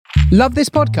Love this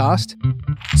podcast?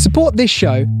 Support this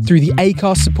show through the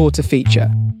Acast supporter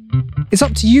feature. It's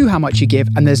up to you how much you give,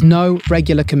 and there's no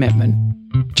regular commitment.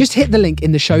 Just hit the link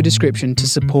in the show description to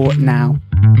support now.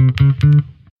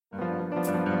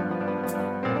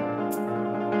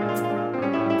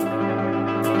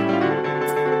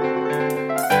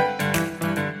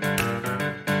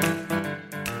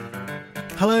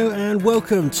 Hello and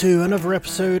welcome to another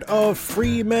episode of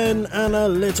Three Men and a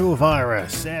Little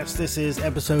Virus. Yes, this is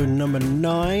episode number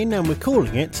 9 and we're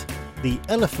calling it The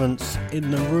Elephants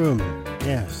in the Room.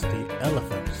 Yes, the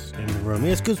elephants in the room.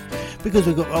 Yes, because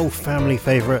we've got old family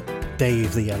favourite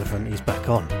Dave the Elephant. He's back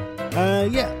on.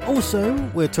 Also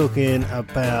we're talking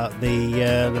about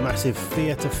the massive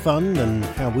theatre fund and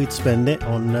how we'd spend it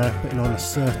on putting on a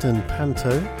certain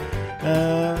panto.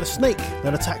 A snake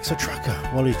that attacks a trucker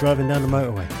while he's driving down the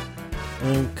motorway.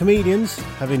 Comedians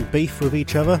having beef with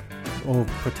each other, or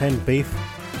pretend beef.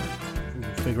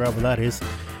 We'll figure out what that is.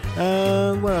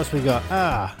 What else we got?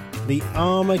 The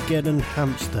Armageddon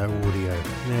hamster audio.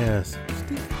 Yes,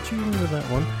 stick tune with that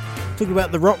one. Talking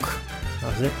about The Rock.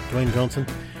 That's it, Dwayne Johnson.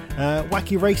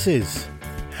 Wacky Races.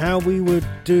 How we would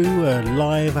do a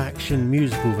live action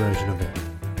musical version of it.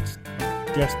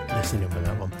 Just listening with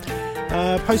that one.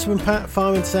 Postman Pat,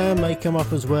 Fireman Sam, they come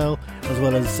up as well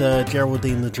as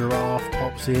Geraldine the Giraffe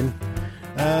pops in.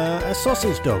 A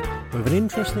sausage dog with an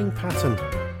interesting pattern.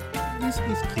 He's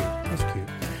cute, that's cute.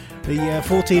 The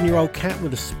 14-year-old cat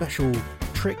with a special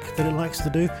trick that it likes to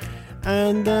do.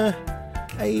 And a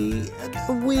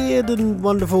weird and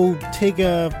wonderful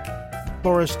Tigger,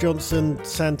 Boris Johnson,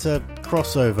 Santa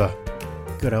crossover.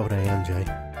 Good old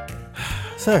AMJ.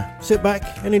 So, sit back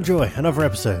and enjoy another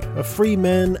episode of Three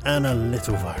Men and a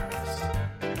Little Virus.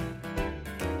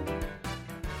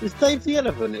 Is Dave the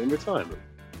Elephant in retirement?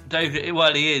 Dave,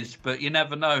 well, he is, but you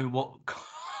never know what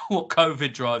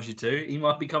COVID drives you to. He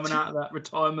might be coming out of that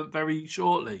retirement very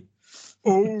shortly.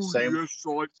 Oh, yes,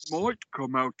 I might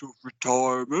come out of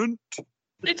retirement.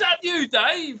 Is that you,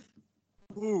 Dave?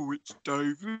 Oh, it's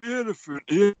Dave the Elephant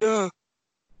here.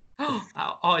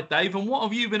 Hi, Dave, and what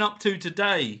have you been up to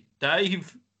today,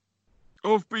 Dave?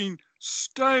 I've been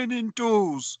staying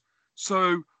indoors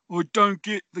so I don't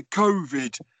get the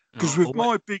COVID. Because with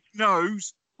my big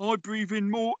nose, I breathe in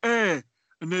more air.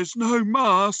 And there's no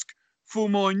mask for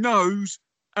my nose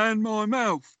and my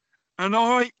mouth. And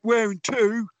I ain't wearing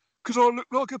two because I look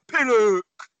like a pillock.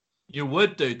 You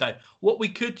would do, Dave. What we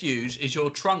could use is your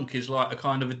trunk is like a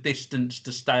kind of a distance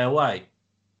to stay away.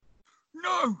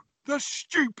 No, that's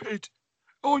stupid.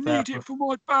 I need it for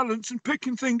my balance and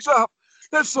picking things up.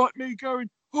 That's like me going,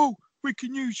 oh, we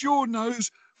can use your nose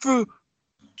for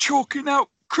chalking out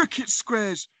cricket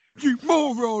squares. You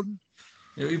moron.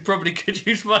 You probably could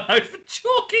use my nose for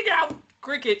chalking out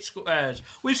cricket squares.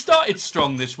 We've started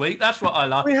strong this week. That's what I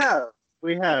like. We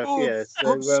have, oh, yes.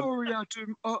 So, I'm sorry,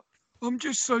 Adam. I'm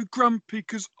just so grumpy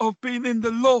because I've been in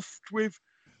the loft with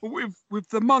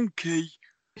the monkey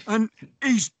and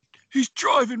he's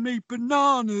driving me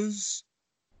bananas.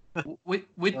 With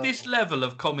this level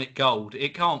of comic gold,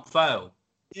 it can't fail.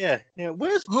 Yeah.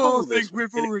 Where's Paul? I think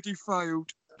we've already failed.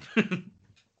 I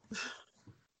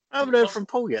haven't heard from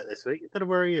Paul yet this week. I don't know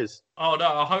where he is. Oh, no,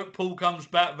 I hope Paul comes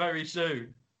back very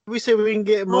soon. Can we see if we can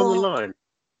get him on the line?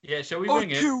 Yeah, shall we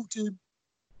ring him? I killed him.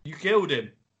 You killed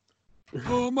him?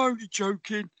 Oh, I'm only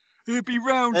joking. He'll be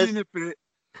round in a bit.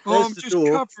 Oh, I'm just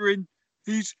covering.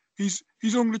 He's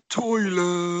on the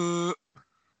toilet.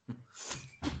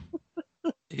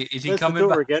 Is he coming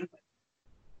back again?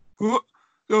 What?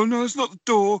 Oh no, it's not the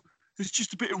door. It's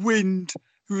just a bit of wind.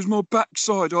 It was my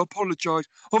backside. I apologise.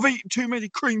 I've eaten too many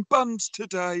cream buns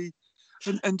today,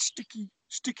 and sticky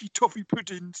toffee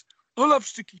puddings. I love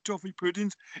sticky toffee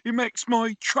puddings. It makes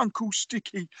my trunk all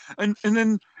sticky, and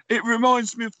then it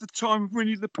reminds me of the time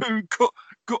Winnie the Pooh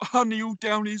got honey all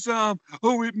down his arm.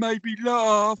 Oh, it made me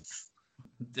laugh.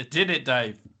 Did it,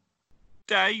 Dave?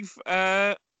 Dave,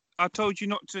 I told you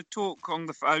not to talk on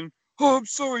the phone. Oh, I'm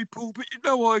sorry, Paul, but you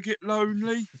know I get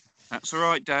lonely. That's all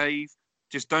right, Dave.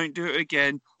 Just don't do it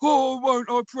again. Oh, I won't,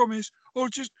 I promise. I'll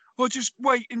just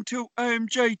wait until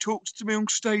AMJ talks to me on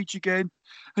stage again.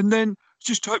 And then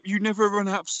just hope you never run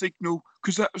out of signal,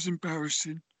 because that was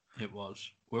embarrassing. It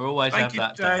was. We'll always Thank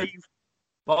have that, you, Dave.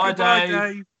 Bye, goodbye,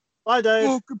 Dave. Bye, Dave.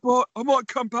 Oh, goodbye. I might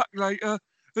come back later.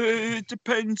 It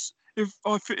depends if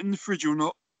I fit in the fridge or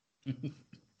not.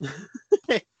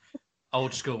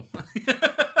 Old school.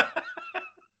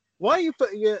 Why are you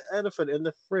putting your elephant in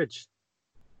the fridge?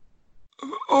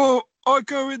 Oh, I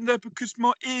go in there because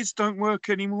my ears don't work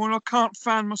anymore and I can't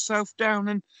fan myself down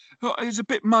and it's a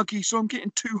bit muggy, so I'm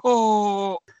getting too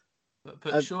hot.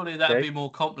 But surely that'd okay. be more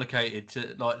complicated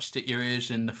to like stick your ears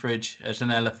in the fridge as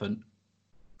an elephant.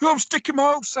 I'm sticking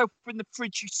my old self in the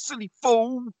fridge, you silly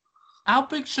fool. How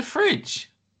big's the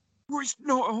fridge? Well, it's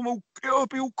not. I'll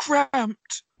be all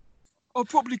cramped. I'll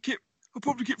probably get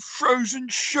frozen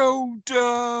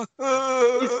shoulder.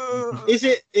 Is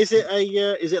it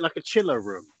like a chiller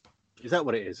room? Is that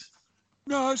what it is?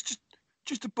 No, it's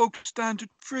just a bog standard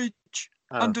fridge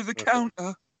under the okay.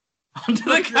 counter. Under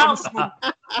the counter?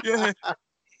 Yeah.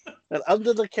 An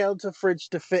under the counter fridge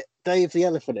to fit Dave the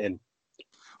elephant in.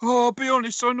 Oh, I'll be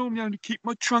honest, I normally only keep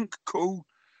my trunk cool,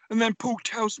 and then Paul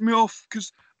tells me off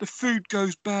because the food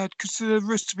goes bad because the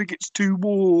rest of it gets too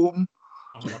warm.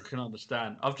 Oh, I can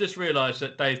understand. I've just realised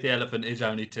that Dave the elephant is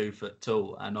only 2 foot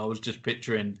tall, and I was just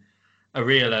picturing a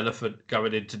real elephant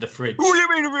going into the fridge. What do you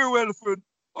mean a real elephant?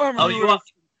 I'm a real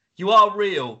elephant. You are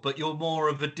real, but you're more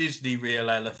of a Disney real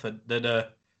elephant than a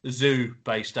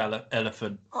zoo-based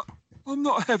elephant. I'm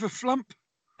not a hefferflump.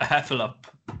 A heffalump.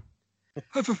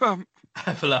 Hefferfump.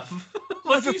 Heffalump.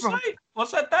 What did you say?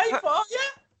 What's that, Dave? Oh,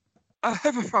 yeah. A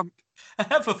hefferfump. A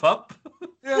hefferfump.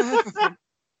 Yeah, a hefferfump.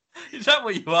 Is that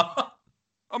what you are?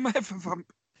 I'm a hefferfump.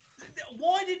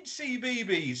 Why didn't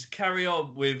CBeebies carry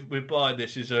on with buying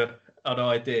this as an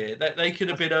idea? They could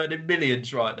have been earning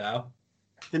millions right now.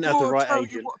 Didn't have the right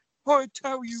agent. I'll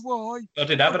tell you why. I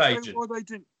didn't have an agent.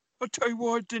 I'll tell you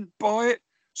why I didn't buy it.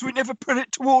 So we never put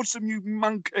it towards them, you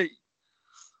monkey.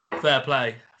 Fair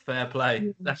play.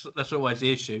 That's always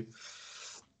the issue.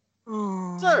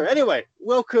 Oh. So anyway,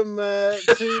 welcome to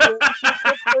the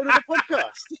episode of the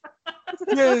podcast.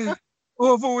 Yeah.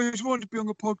 Oh, I've always wanted to be on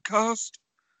a podcast.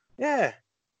 Yeah.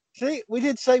 See, we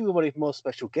did say we wanted more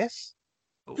special guests.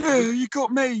 Yeah, you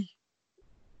got me.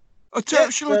 I tell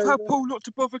Paul not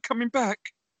to bother coming back.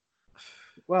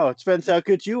 Well, it depends how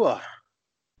good you are.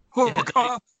 Oh,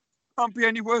 Yeah. Can't be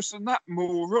any worse than that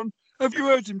moron. Have you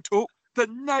heard him talk? The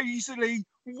nasally,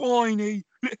 whiny.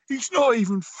 He's not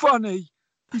even funny.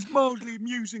 He's mildly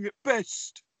amusing at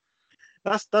best.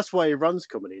 That's why he runs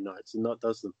comedy nights and not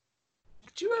does them.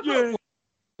 Do you ever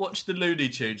watch the Looney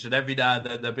Tunes and every now and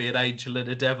then there'll be an angel and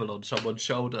a devil on someone's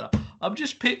shoulder? I'm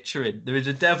just picturing there is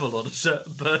a devil on a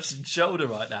certain person's shoulder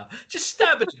right now, just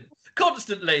stabbing him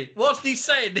constantly. Whilst he's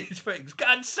saying these things, go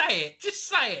and say it. Just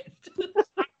say it.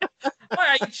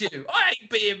 I hate you. I hate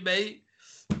being me.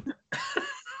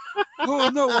 Oh,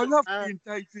 no, I love being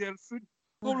Dave the Elephant.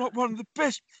 I'm like one of the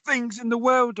best things in the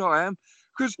world, I am,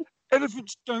 because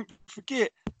elephants don't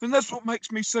forget. And that's what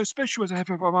makes me so special as a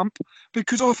hefferfump,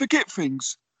 because I forget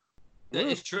things. That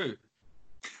is true.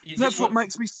 That's what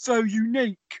makes me so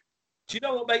unique. Do you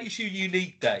know what makes you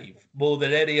unique, Dave? More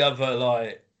than any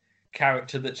other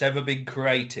character that's ever been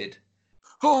created?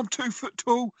 Oh, I'm 2 foot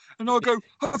tall, and I go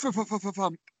huff.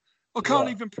 I can't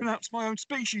Right. even pronounce my own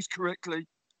species correctly.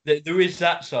 There is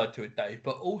that side to it, Dave,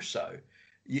 but also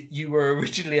you were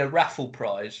originally a raffle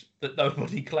prize that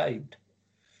nobody claimed.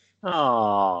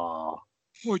 Aww.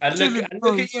 And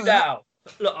look at you now.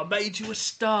 Look, I made you a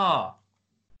star.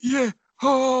 Yeah.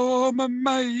 Oh, I'm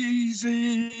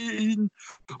amazing.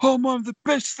 I'm one of the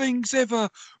best things ever.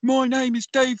 My name is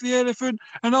Dave the Elephant,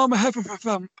 and I'm a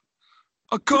hefferfump.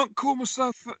 I can't call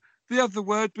myself the other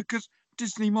word because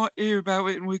Disney might hear about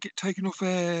it and we get taken off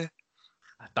air.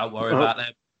 Don't worry about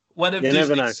them. When have You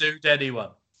never know. Disney sued anyone?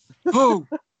 Oh,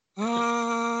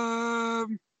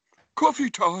 quite a few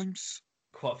times.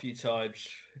 Quite a few times.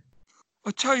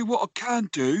 I tell you what I can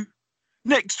do.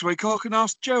 Next week I can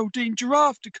ask Geraldine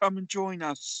Giraffe to come and join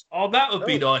us. Oh, that would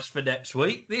be nice for next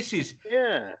week. This is...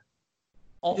 Yeah.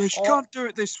 Yeah, she can't do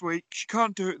it this week.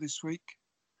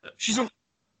 She's on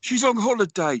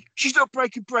holiday. She's not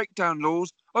breaking breakdown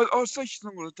laws. I'll say she's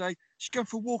on holiday. She's going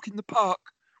for a walk in the park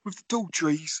with the tall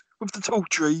trees. With the tall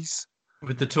trees.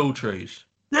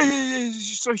 Yeah.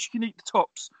 So she can eat the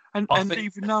tops and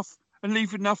leave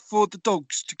enough for the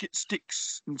dogs to get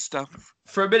sticks and stuff.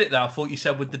 For a minute there, I thought you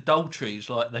said with the Daltrys,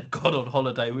 like they've gone on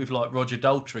holiday with like Roger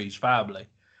Daltrey's family.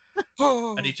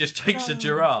 Oh, And he just takes a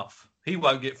giraffe. He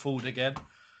won't get fooled again.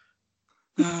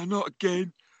 no, not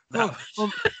again. No.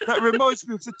 That reminds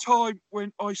me of the time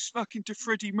when I snuck into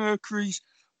Freddie Mercury's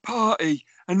party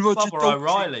and Roger Barbara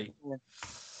O'Reilly.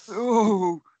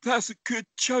 Oh, that's a good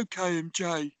joke,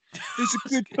 AMJ. It's a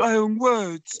good play on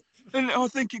words. And I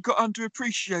think it got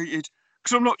underappreciated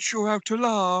because I'm not sure how to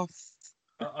laugh.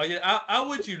 How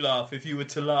would you laugh if you were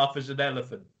to laugh as an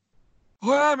elephant?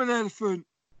 I am an elephant.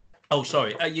 Oh,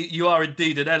 sorry. You are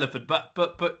indeed an elephant. But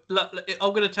look,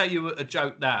 I'm going to tell you a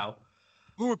joke now.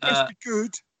 Oh, it best be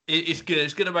good. It's good.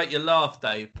 It's going to make you laugh,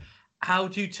 Dave. How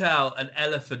do you tell an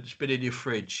elephant's been in your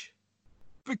fridge?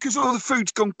 Because all the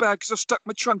food's gone bad because I stuck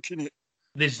my trunk in it.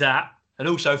 There's that. And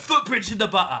also footprints in the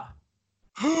butter.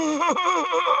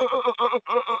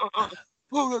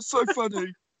 Oh, that's so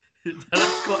funny.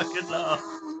 That's quite a good laugh.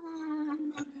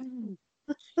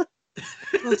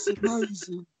 That's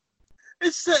amazing.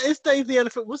 It's Dave the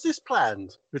Elephant. Was this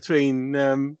planned between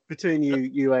you,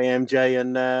 AMJ,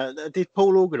 and did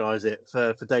Paul organise it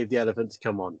for Dave the Elephant to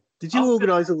come on? Did you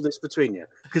organise all this between you?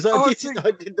 Because I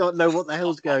did not know what the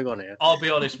hell's going on here. I'll be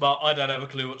honest, Mark. I don't have a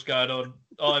clue what's going on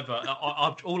either.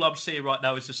 All I'm seeing right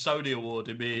now is the Sony Award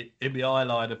in my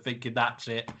eyeliner, thinking that's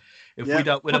it. If we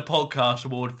don't win a podcast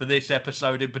award for this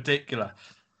episode in particular,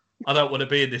 I don't want to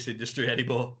be in this industry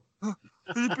anymore.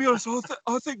 To be honest,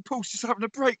 I think Paul's just having a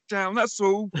breakdown. That's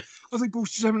all. I think Paul's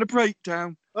just having a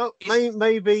breakdown. Well,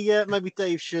 maybe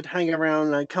Dave should hang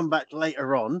around and come back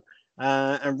later on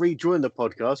and rejoin the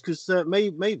podcast, because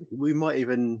maybe we might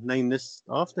even name this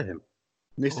after him.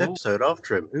 This episode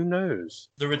after him. Who knows?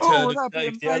 The return of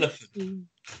Dave the Elephant.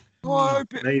 I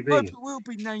hope it will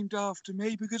be named after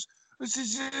me, because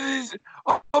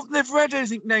I've never had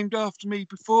anything named after me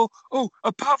before. Oh,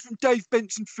 apart from Dave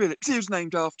Benson Phillips, he was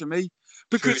named after me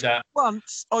because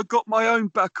once I got my own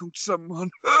back on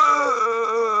someone.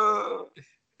 What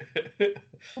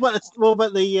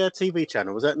about the TV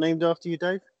channel? Was that named after you,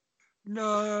 Dave?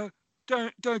 No,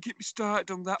 don't get me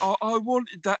started on that. I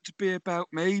wanted that to be about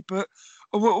me, but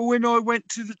when I went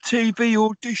to the TV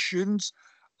auditions,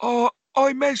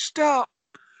 I messed up.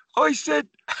 I said,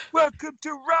 "Welcome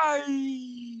to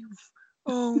Rave."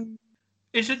 Oh,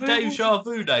 isn't Dave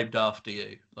Jarvu named after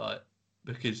you? Like,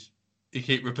 because you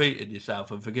keep repeating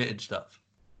yourself and forgetting stuff.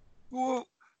 Well,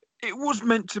 it was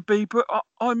meant to be, but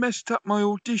I messed up my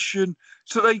audition,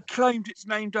 so they claimed it's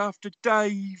named after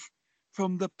Dave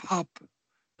from the pub,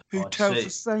 who tells the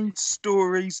same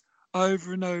stories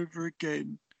over and over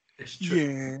again. It's true.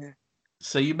 Yeah.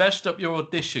 So you messed up your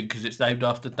audition because it's named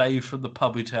after Dave from the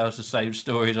pub who tells the same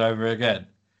stories over again.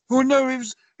 Well, no, it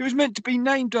was meant to be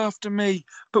named after me,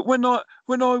 but when I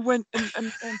went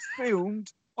and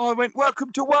filmed, I went,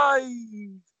 "Welcome to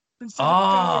Wave."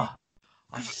 I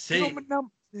see.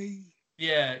 Numpty.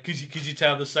 Yeah, because you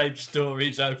tell the same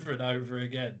stories over and over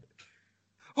again.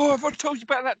 Oh, have I told you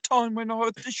about that time when I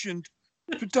auditioned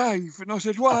for Dave and I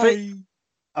said, "Wave"?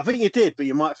 I think you did, but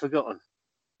you might have forgotten.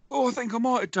 Oh, I think I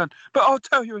might have done, but I'll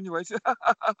tell you anyway. I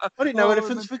didn't know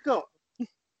elephants forgot.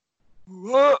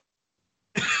 What?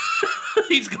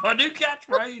 He's got a new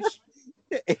catchphrase.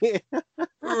 I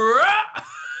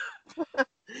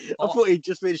thought he'd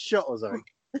just been shot or something.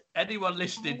 Anyone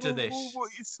listening to this?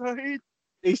 What are you saying?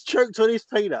 He's choked on his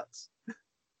peanuts.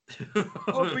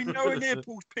 I've been nowhere near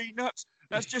Paul's peanuts.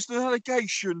 That's just an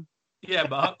allegation. Yeah,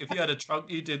 Mark, if you had a trunk,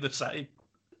 you'd do the same.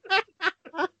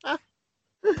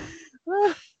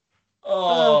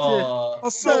 I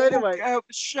saw him out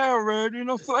the shower earlier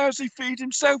and I thought, how's he feed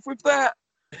himself with that?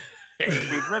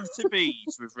 with relative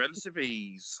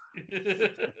ease.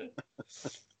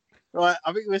 Right,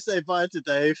 I think we're saying bye to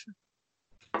Dave.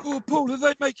 Oh, Paul, are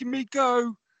they making me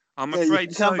go? I'm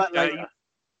afraid so, come back Dave. later.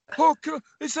 Oh,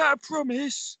 is that a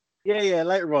promise? Yeah,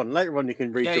 later on you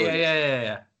can rejoin.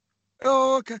 Yeah.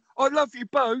 Oh, okay. I love you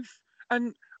both,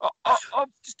 and I've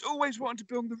just always wanted to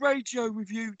be on the radio with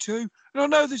you two. And I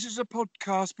know this is a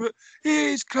podcast, but it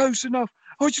is close enough.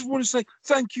 I just want to say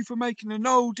thank you for making an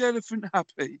old elephant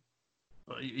happy.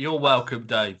 You're welcome,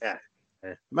 Dave. Yeah.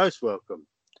 Most welcome.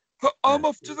 I'm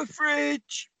off to the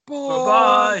fridge.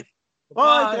 Bye.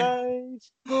 Bye, Dave.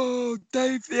 Oh,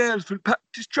 Dave the Elephant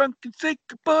packed his trunk and said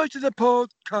goodbye to the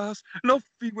podcast, and off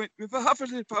he went with a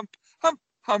huffily pump, hump,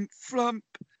 flump.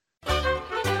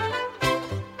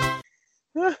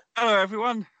 Hello,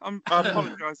 everyone. I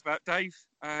apologise about Dave.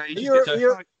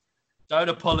 Don't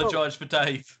apologise for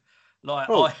Dave. Like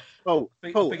Paul, are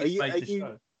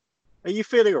you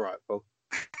feeling all right, Paul?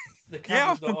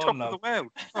 Yeah, I'm on top of the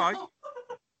world. Right.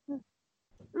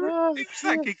 Who's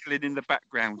that giggling in the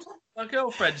background? My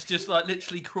girlfriend's just like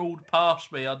literally crawled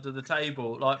past me under the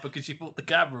table, like because she thought the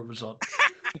camera was on.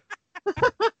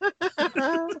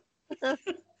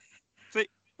 See,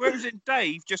 whereas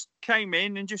Dave just came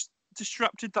in and just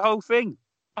disrupted the whole thing.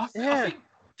 I think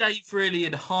Dave really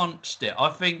enhanced it. I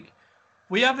think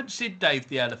we haven't seen Dave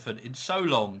the Elephant in so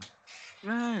long.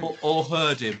 No. Or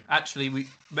heard him. Actually,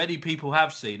 many people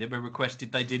have seen him and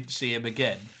requested they didn't see him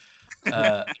again.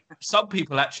 Some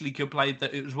people actually complained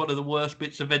that it was one of the worst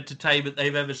bits of entertainment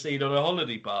they've ever seen on a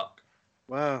holiday park.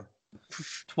 Wow.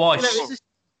 Twice.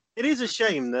 It is a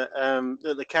shame that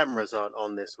that the cameras aren't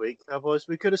on this week. Otherwise,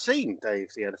 we could have seen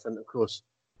Dave the Elephant, of course.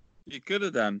 You could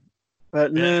have done.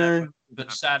 But no.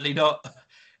 But sadly not.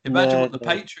 Imagine what the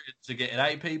Patreons are getting,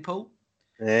 8 people.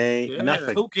 Hey, Yeah.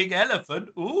 nothing. Talking elephant.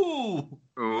 Ooh.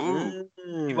 Ooh.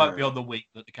 He won't be on the week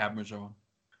that the cameras are on.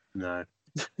 No.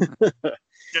 Anyway,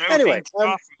 Anyway,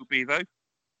 will be though.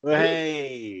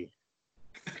 hey.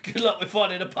 Good luck with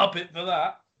finding a puppet for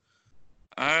that.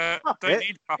 Don't Puppet?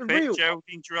 need The puppet. real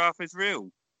Geraldine Giraffe is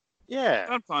real. Yeah.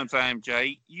 Sometimes,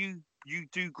 AMJ, you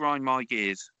do grind my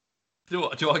gears. Do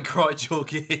I grind your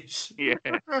gears? Yeah.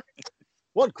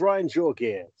 What grinds your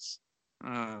gears?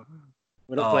 Oh.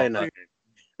 We're not Oh, playing that game.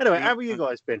 Anyway, Yeah. how have you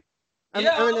guys been? I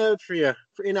Yeah. haven't heard from you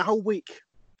in a whole week.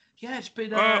 Yeah, it's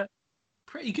been Well-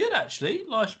 pretty good actually.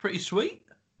 Life's pretty sweet.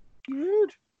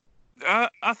 Good.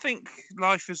 I think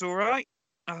life is all right.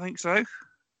 I think so.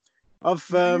 I've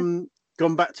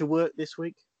gone back to work this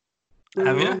week.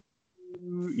 Have you?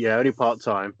 Yeah, only part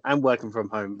time and working from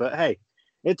home. But hey,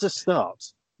 it's a start.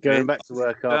 Going back to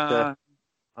work after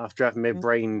having my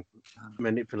brain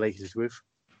manipulated with.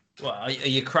 Well, are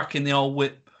you cracking the old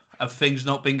whip? Have things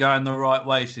not been going the right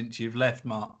way since you've left,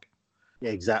 Mark?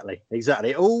 Yeah, exactly.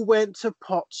 It all went to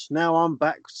pot. Now I'm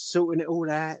back sorting it all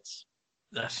out.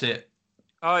 That's it.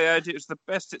 Oh yeah, it was the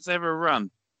best it's ever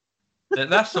run.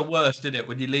 That's the worst, isn't it?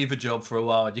 When you leave a job for a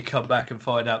while and you come back and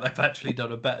find out they've actually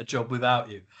done a better job without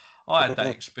you. I had that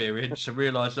experience and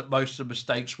realised that most of the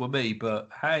mistakes were me. But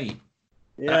hey,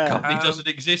 that Yeah, company doesn't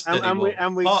exist and anymore.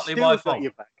 we Partly still my got fault.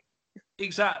 you back.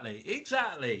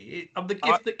 Exactly. I'm the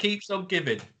gift that keeps on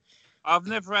giving. I've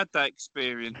never had that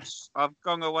experience. I've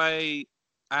gone away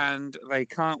and they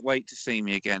can't wait to see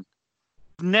me again.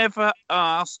 Never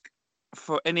ask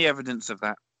for any evidence of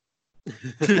that.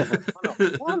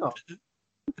 Why not?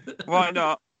 Why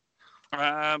not?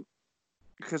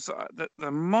 Because they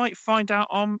might find out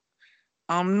I'm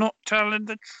not telling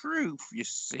the truth, you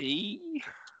see.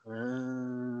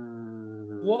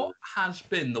 What has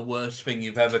been the worst thing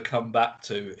you've ever come back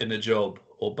to in a job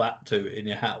or back to in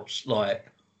your house, like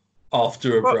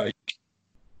after a Well, break?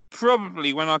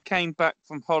 Probably when I came back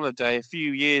from holiday a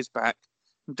few years back,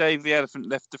 Dave the Elephant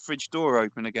left the fridge door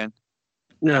open again.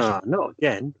 No, not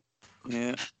again.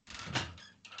 Yeah.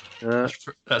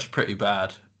 That's pretty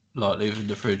bad. Like leaving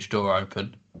the fridge door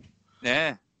open.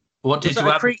 Yeah. What did Was you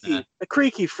that have in there? a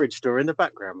creaky fridge door in the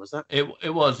background? Was that? It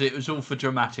was all for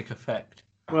dramatic effect.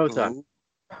 Well done.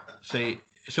 See,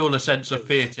 it's all a sense of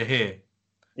theatre here.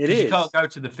 It 'Cause is. You can't go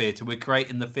to the theatre. We're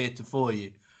creating the theatre for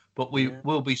you, but we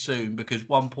will be soon because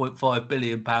 £1.5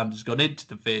 billion has gone into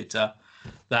the theatre.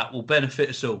 That will benefit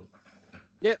us all.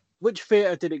 Yep. Which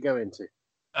theatre did it go into?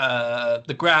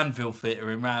 The Granville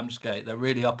Theatre in Ramsgate. They're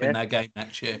really up in their game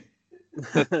next year.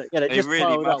 Yeah, they just really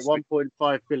piled up must be.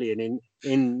 1.5 billion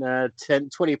in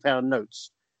 20-pound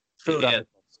notes. Filled Yeah. up.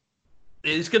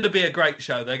 It's going to be a great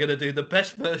show. They're going to do the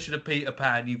best version of Peter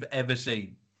Pan you've ever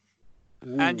seen.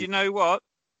 And you know what?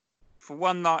 For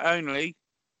one night only,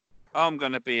 I'm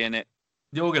going to be in it.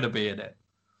 You're going to be in it.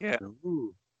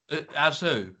 Ooh. As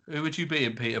who? Who would you be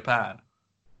in Peter Pan?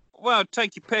 Well,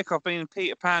 take your pick. I've been in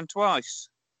Peter Pan twice.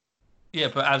 Yeah,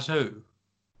 but as who?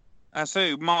 As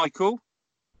who? Michael.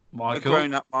 The Michael?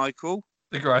 grown-up Michael.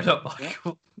 The grown-up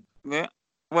Michael. Yeah.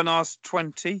 When I was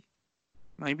 20,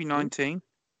 maybe 19.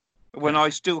 When I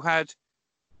still had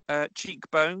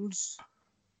cheekbones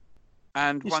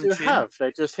and You one still chin. have.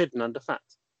 They're just hidden under fat.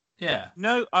 Yeah.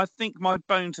 No, I think my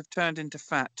bones have turned into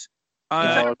fat.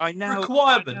 Yeah. I now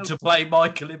Requirement to play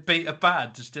Michael in Peter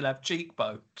Pan to still have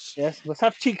cheekbones. Yes, must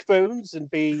have cheekbones and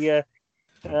be. I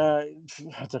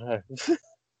don't know.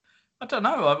 I don't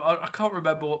know. I can't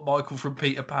remember what Michael from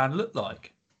Peter Pan looked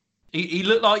like. He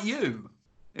looked like you.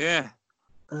 Yeah.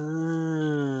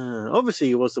 Obviously,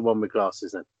 he was the one with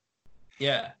glasses then.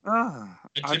 Yeah. Ah,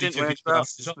 Until I he didn't took wear his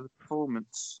glasses glasses off. for the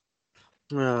performance.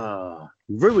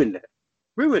 Ruined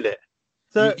it.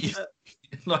 So,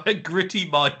 Like a gritty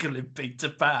Michael in Peter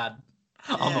Pan.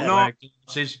 I'm not No. wearing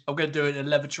glasses. I'm going to do it in a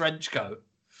leather trench coat.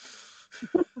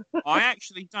 I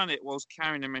actually done it whilst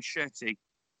carrying a machete.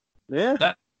 yeah,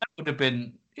 That would have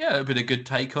been, a good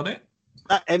take on it.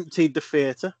 that emptied the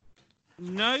theatre.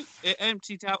 No, it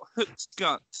emptied out Hook's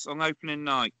guts on opening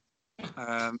night.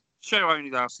 Show only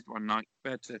lasted one night.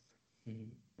 Better.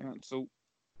 That's all.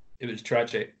 It was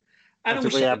tragic. And Had to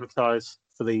also, re-advertise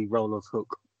for the role of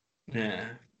Hook. yeah.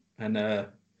 And the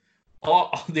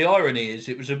irony is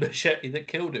it was a machete that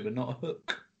killed him and not a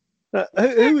hook.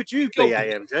 Who would you be, Killed me.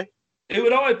 AMJ? Who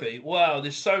would I be? Wow,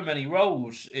 there's so many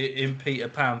roles in Peter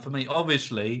Pan for me.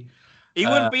 Obviously, He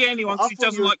wouldn't be anyone I because he thought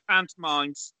doesn't you were- like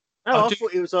pantomimes. Oh, I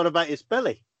thought he was on about his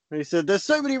belly. He said, "There's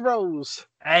so many roles."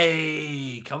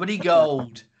 hey, comedy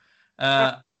gold.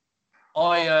 I'd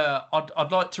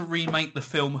like to remake the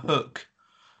film Hook,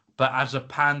 but as a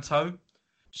panto.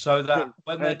 So that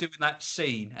when they're doing that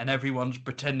scene and everyone's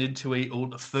pretending to eat all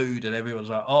the food and everyone's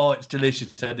like, oh, it's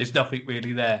delicious and there's nothing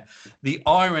really there. The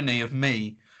irony of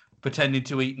me pretending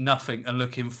to eat nothing and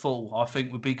looking full, I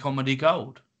think would be comedy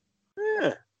gold.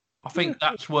 Yeah. I think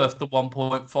that's worth the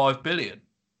 1.5 billion.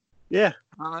 Yeah.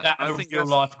 That a real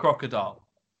life crocodile.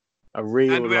 A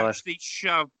real And we life. actually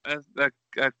shove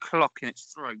a clock in its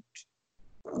throat.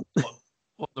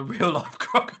 What, the real life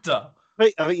crocodile?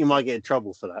 I think you might get in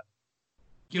trouble for that.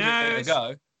 Give it a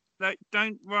go.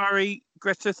 Don't worry.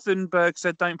 Greta Thunberg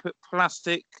said don't put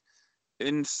plastic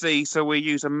in sea, so we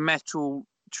use a metal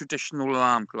traditional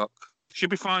alarm clock. Should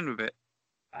be fine with it.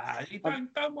 You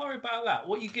don't worry about that.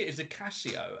 What you get is a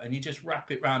Casio, and you just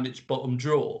wrap it round its bottom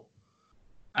drawer,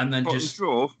 and then Bottom just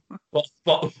drawer.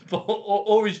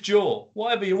 or his jaw,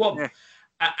 whatever you want,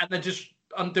 Yeah. and then just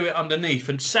undo it underneath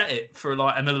and set it for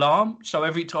like an alarm. So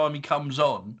every time he comes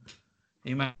on,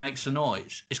 he makes a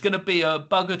noise. It's going to be a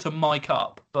bugger to mic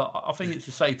up, but I think it's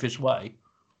the safest way.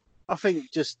 I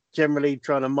think just generally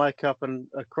trying to mic up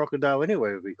a crocodile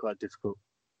anyway would be quite difficult.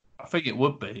 I think it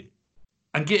would be.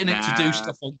 And getting it to do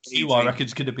stuff on cue, easy. I reckon,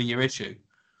 is going to be your issue.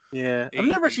 Yeah. I've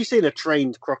never actually seen a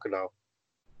trained crocodile.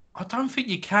 I don't think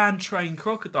you can train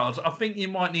crocodiles. I think you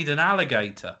might need an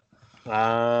alligator.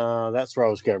 That's where I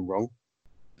was going wrong.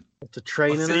 To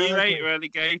train an See you alligator. later,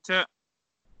 alligator.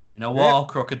 In a while,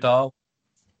 crocodile.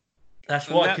 That's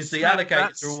And why, because the alligators are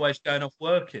that's- always going off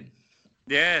working.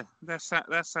 Yeah, that's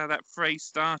how that phrase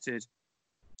started.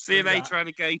 See you True that. later,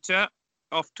 alligator.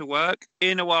 Off to work.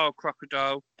 In a while,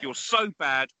 crocodile. You're so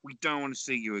bad, we don't want to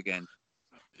see you again.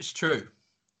 It's true.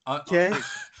 Okay.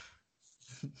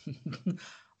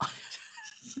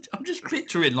 I'm just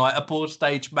picturing like a poor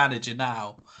stage manager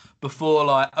now, before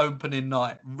like opening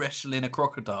night, wrestling a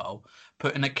crocodile,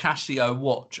 putting a Casio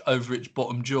watch over its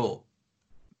bottom jaw.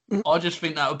 I just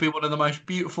think that would be one of the most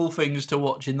beautiful things to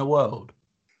watch in the world.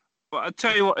 But I'll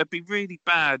tell you what, it'd be really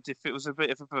bad if it was a bit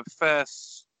of a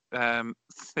perverse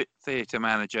theatre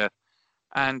manager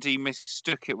and he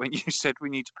mistook it when you said we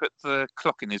need to put the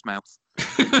clock in his mouth.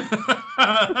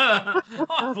 I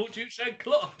thought you said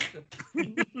clock.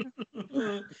 Well,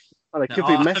 it could No,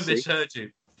 be I messy. misheard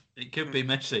you. It could be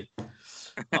messy.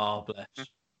 Oh, bless.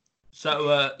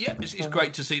 So, it's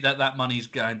great to see that money's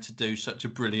going to do such a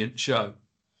brilliant show.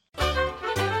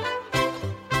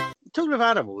 Talking of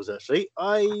animals, actually,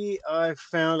 I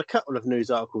found a couple of news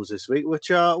articles this week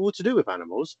which are all to do with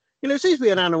animals. You know, it seems to be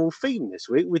an animal theme this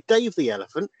week with Dave the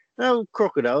elephant, now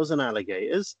crocodiles and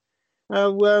alligators. See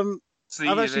I've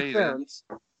you actually later. found,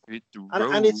 Hit the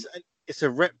and road. it's a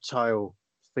reptile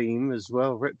theme as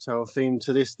well, reptile theme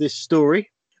to this story,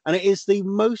 and it is the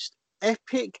most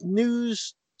epic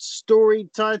news story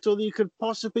title you could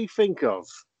possibly think of.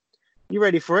 You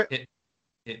ready for it?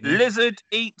 Lizard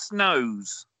eats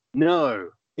nose. No,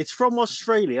 it's from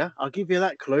Australia. I'll give you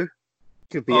that clue.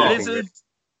 Could be Oh. anything.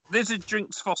 Lizard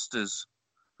drinks Fosters.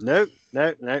 No,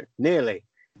 nearly.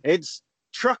 It's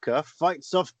trucker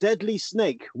fights off deadly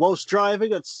snake whilst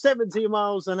driving at 70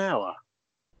 miles an hour.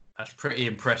 That's pretty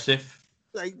impressive.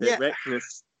 Yeah,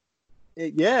 Reckless.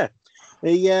 yeah.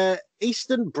 The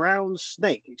eastern brown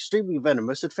snake, extremely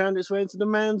venomous, had found its way into the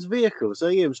man's vehicle. So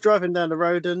he was driving down the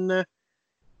road and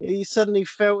he suddenly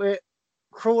felt it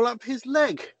crawl up his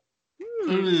leg.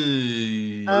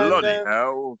 Ooh. Bloody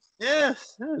hell.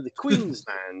 Yes, the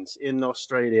Queensland in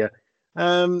Australia.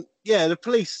 The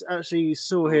police actually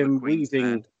saw him weaving.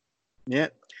 Queensland. Yeah,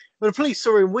 but the police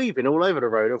saw him weaving all over the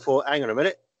road and thought, "Hang on a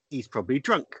minute, he's probably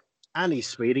drunk and he's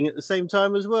speeding at the same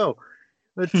time as well."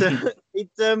 But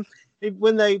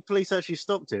when the police actually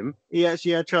stopped him, he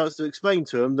actually had a chance to explain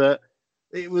to him that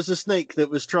it was a snake that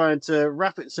was trying to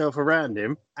wrap itself around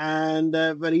him, and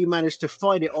but he managed to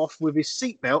fight it off with his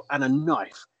seatbelt and a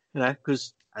knife. You know,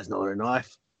 because that's not a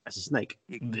knife, that's a snake.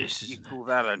 This is You call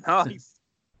that a knife?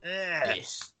 Yeah.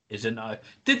 this is a no.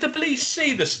 Did the police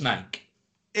see the snake?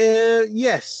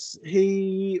 Yes,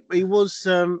 he was.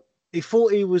 He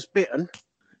thought he was bitten,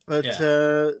 but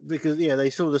because they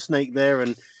saw the snake there,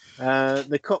 and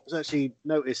the cops actually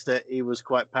noticed that he was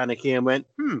quite panicky and went,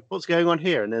 what's going on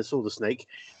here? And then saw the snake.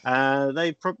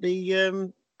 They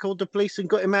probably called the police and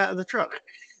got him out of the truck.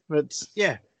 But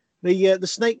yeah, the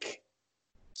snake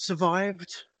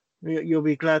survived. You'll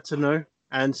be glad to know,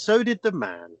 and so did the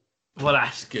man. Well,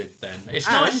 that's good then. It's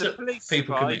And nice the that police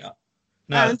people survived. can meet up.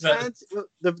 No, And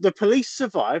the police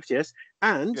survived, yes,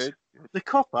 and Good. the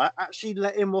copper actually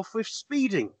let him off with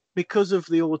speeding because of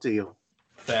the ordeal.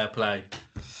 fair play.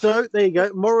 So there you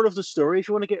go. Moral of the story: if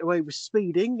you want to get away with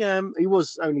speeding, he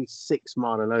was only 6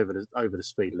 miles over the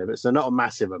speed limit, so not a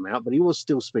massive amount, but he was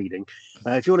still speeding.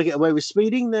 If you want to get away with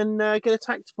speeding, then get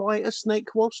attacked by a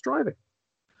snake whilst driving.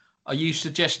 Are you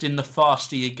suggesting the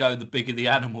faster you go, the bigger the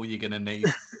animal you're going to need?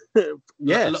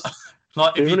 Yes.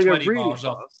 Like if You're you're gonna 20 go really miles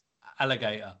off fast.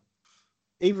 alligator.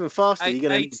 Even faster, you're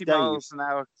going to 80 need Dave. miles an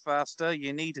hour faster,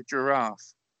 you need a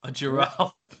giraffe. A giraffe.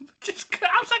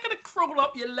 How's that going to crawl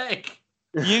up your leg?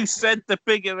 You said the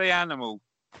bigger the animal.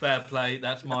 Fair play.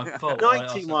 That's my fault.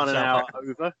 90 mile an hour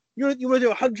over. You want to do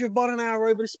 100 mile an hour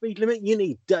over the speed limit? You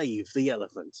need Dave the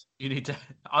elephant. You need to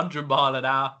 100 mile an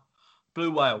hour.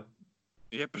 Blue whale.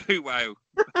 Yeah, blue whale.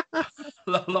 I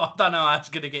don't know how it's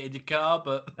going to get in your car,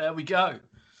 but there we go.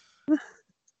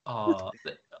 Oh, I love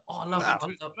it. I love...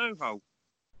 Blowhole.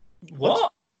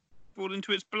 What? Fall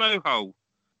into its blowhole.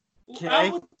 Okay.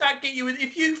 How would that get you in?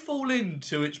 If you fall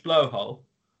into its blowhole,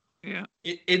 Yeah.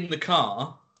 In the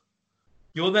car,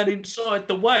 you're then inside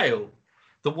the whale.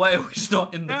 The whale is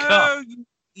not in the car. No,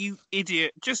 you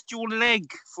idiot. Just your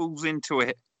leg falls into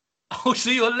it. Oh, so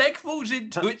your leg falls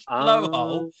into its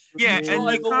blowhole. Yeah, and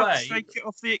drive you can't away. take it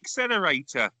off the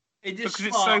accelerator It just because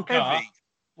it's so heavy.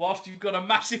 Whilst you've got a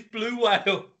massive blue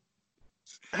whale.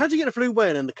 How do you get a blue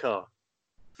whale in the car?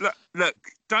 Look,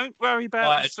 don't worry about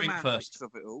Right, the a drink semantics first.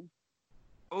 of it all.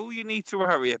 All you need to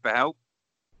worry about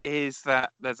is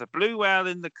that there's a blue whale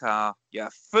in the car, your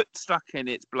foot stuck in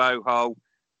its blowhole,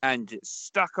 and it's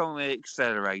stuck on the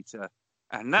accelerator.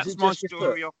 And that's it my just your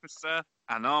story, officer,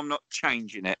 and I'm not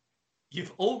changing it.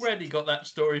 You've already got that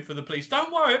story for the police.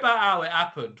 Don't worry about how it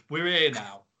happened. We're here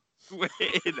now. We're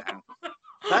here now.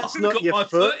 That's I've not got your my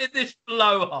foot. foot in this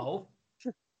blowhole.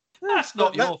 That's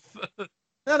not your foot.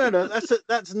 No.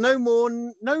 That's no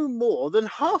more than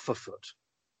half a foot.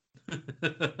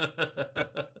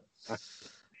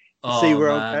 See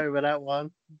where I'm going with that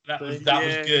one? That was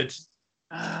Yeah. good.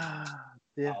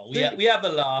 Yeah. Oh, we have a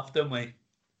laugh, don't we?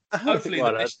 Hopefully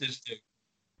the listeners do.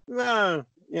 No,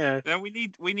 yeah. Now we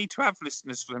need to have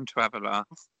listeners for them to have a laugh.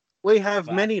 We have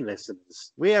Wow. many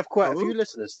listeners. We have quite a few Oh.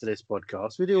 listeners to this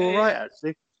podcast. We do all Yeah. right,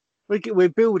 actually. We're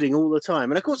building all the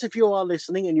time. And of course, if you are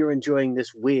listening and you're enjoying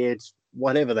this weird,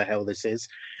 whatever the hell this is,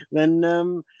 then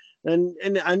and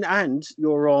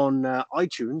you're on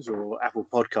iTunes or Apple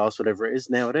Podcasts, whatever it is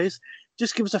nowadays,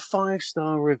 just give us a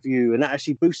 5-star review, and that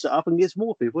actually boosts it up and gets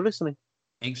more people listening.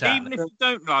 Exactly. Even if you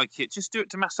don't like it, just do it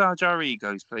to massage our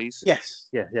egos, please. Yes,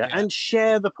 yeah. Yeah. And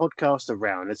share the podcast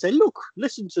around and say, look,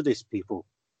 listen to this, people,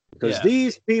 because Yeah.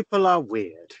 these people are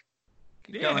weird.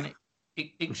 Go on,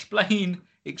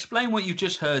 explain what you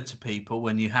just heard to people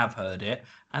when you have heard it,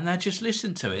 and then just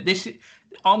listen to it.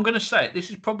 I'm going to say it. This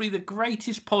is probably the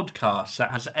greatest podcast that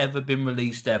has ever been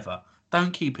released ever.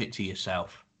 Don't keep it to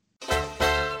yourself.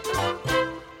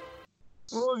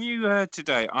 What have you heard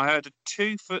today? I heard a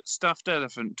 2-foot stuffed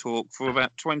elephant talk for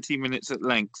about 20 minutes at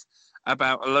length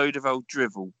about a load of old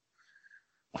drivel.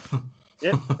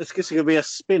 Yeah, it's going to be a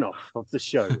spin-off of the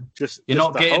show. You're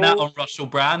not the getting that whole- on Russell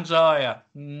Brand's, are you?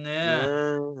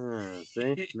 No. No,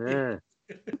 see? No.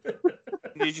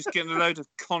 You're just getting a load of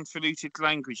convoluted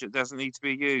language that doesn't need to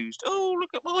be used. Oh, look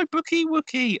at my bookie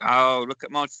wookie. Oh, look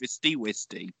at my fisty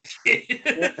wisty.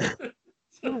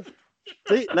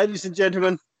 See, ladies and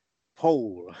gentlemen,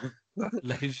 Paul.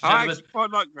 Ladies and I gentlemen, actually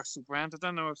quite like Russell Brand. I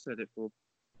don't know if I've said it before.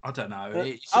 I don't know.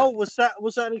 Was that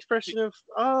an expression of?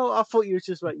 Oh, I thought you were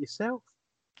just about yourself.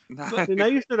 No, You know,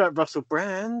 you still like Russell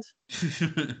Brand.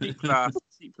 cheap laugh.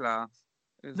 Cheap laugh.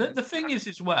 The thing is,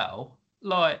 as well,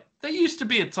 like, there used to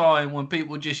be a time when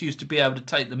people just used to be able to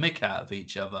take the mick out of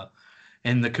each other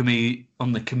in the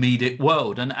comedic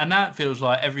world, and now it feels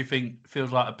like everything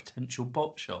feels like a potential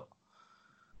bot shot.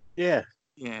 Yeah.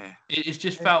 Yeah. It's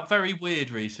just felt very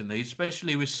weird recently,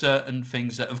 especially with certain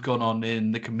things that have gone on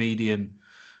in the comedian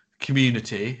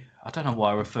community. I don't know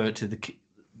why I refer to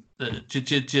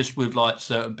just with like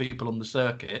certain people on the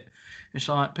circuit. It's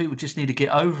like people just need to get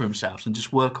over themselves and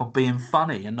just work on being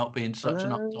funny and not being such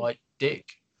an uptight dick.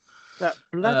 That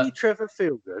bloody Trevor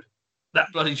Feelgood That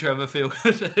bloody Trevor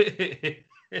Feelgood.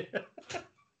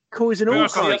 causing all Well,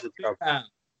 kinds of trouble.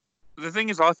 The thing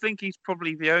is, I think he's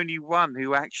probably the only one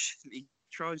who actually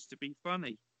tries to be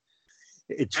funny.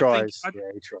 It tries. I think-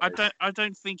 Yeah, he tries. I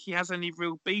don't think he has any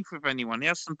real beef with anyone. He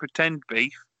has some pretend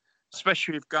beef,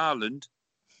 especially with Garland.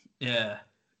 Yeah.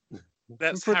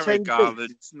 That's Pretend Harry beef?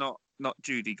 Garland, not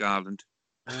Judy Garland.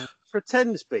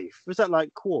 Pretends beef. Was that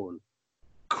like Quorn?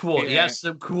 Quad. He Yeah. has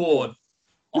some quad.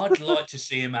 I'd like to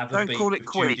see him have a Don't beef call it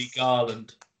with Judy queef.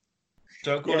 Garland.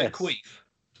 Don't call it Yes. queef.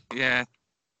 Yeah,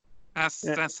 that's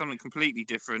Yeah. that's something completely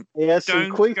different. He has some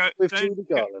Don't queef go- with don't Judy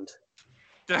go- Garland.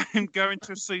 Don't go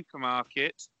into a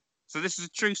supermarket. So this is a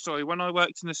true story. When I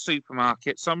worked in a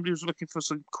supermarket, somebody was looking for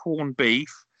some corned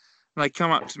beef, and they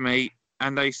come up to me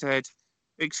and they said,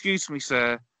 "Excuse me,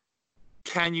 sir,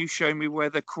 can you show me where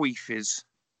the queef is?"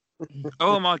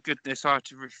 Oh my goodness! I had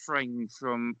to refrain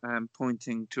from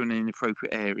pointing to an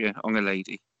inappropriate area on a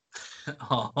lady.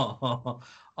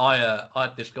 I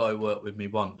had this guy work with me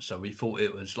once, so we thought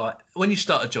it was like when you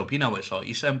start a job, you know what it's like.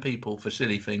 You send people for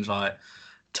silly things like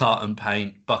tartan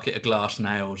paint, bucket of glass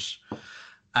nails,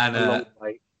 and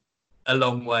a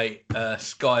long way,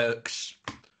 skyhooks,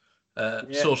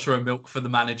 saucer of milk for the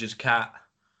manager's cat.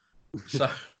 So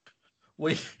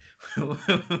who's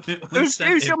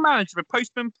your manager?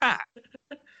 Postman Pat?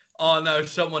 Oh no,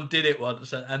 someone did it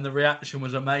once and the reaction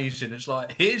was amazing. It's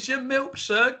like, here's your milk,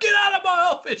 sir. Get out of my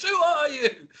office. Who are you?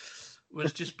 It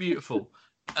was just beautiful.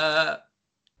 But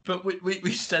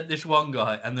we sent this one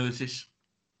guy and there was this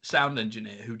sound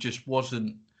engineer who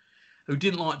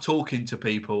didn't like talking to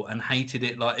people and hated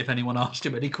it like if anyone asked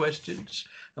him any questions.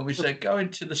 And we said, go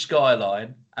into the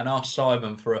skyline and ask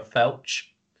Simon for a felch.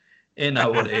 You know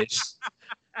what it is.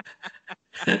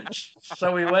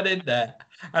 So we went in there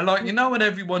and when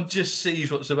everyone just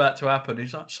sees what's about to happen,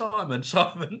 he's like, Simon,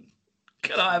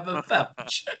 can I have a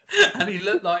felch? And he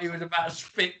looked like he was about to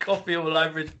spit coffee all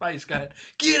over his face going,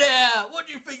 get out, what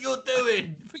do you think you're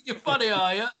doing? You think you're funny,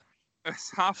 are you?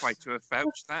 It's halfway to a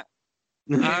felch, that.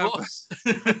 It was.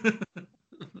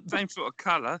 Same sort of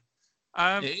colour. What?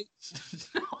 I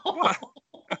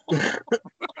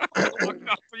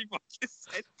can't believe I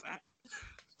just said that.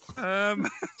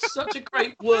 Such a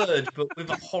great word, but with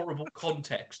a horrible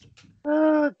context.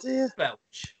 Oh dear.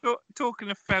 Felch. Talking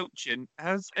of felching,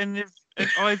 has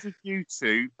either of you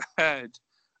two heard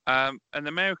an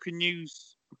American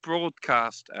news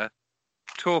broadcaster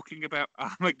talking about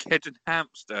Armageddon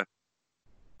Hamster?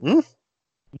 No.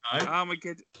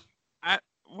 Armageddon.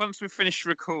 Once we finish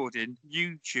recording,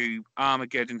 YouTube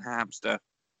Armageddon Hamster.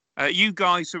 You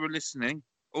guys who are listening,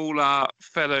 all our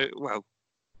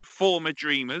former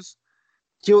dreamers.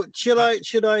 Should I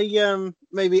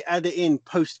maybe add it in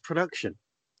post-production?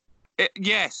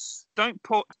 Yes. Don't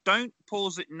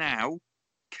pause it now.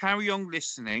 Carry on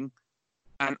listening,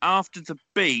 and after the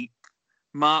beep,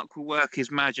 Mark will work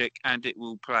his magic and it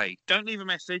will play. Don't leave a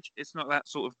message. It's not that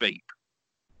sort of beep.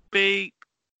 Beep.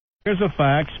 Here's a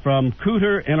fax from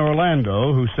Cooter in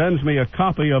Orlando, who sends me a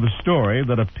copy of a story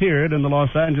that appeared in the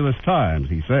Los Angeles Times.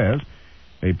 He says,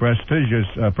 a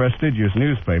prestigious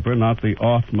newspaper, not the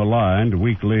oft-maligned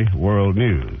Weekly World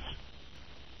News.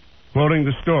 Quoting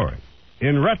the story,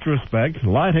 in retrospect,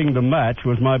 lighting the match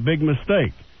was my big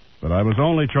mistake, but I was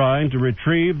only trying to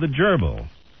retrieve the gerbil.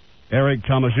 Eric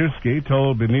Tomaszewski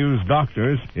told the news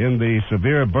doctors in the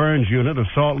severe burns unit of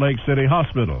Salt Lake City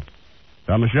Hospital.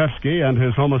 Tomaszewski and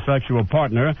his homosexual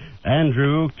partner,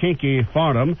 Andrew Kinky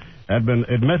Farnham, had been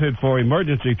admitted for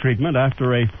emergency treatment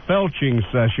after a felching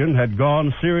session had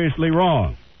gone seriously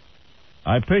wrong.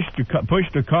 I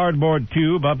pushed a cardboard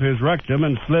tube up his rectum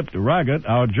and slipped Raggett,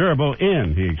 our gerbil,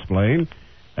 in, he explained.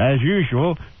 As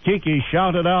usual, Kinky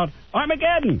shouted out,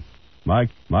 Armageddon! My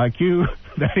cue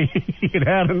that he'd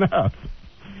had enough.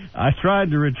 I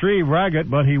tried to retrieve Raggett,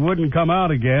 but he wouldn't come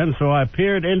out again, so I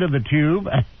peered into the tube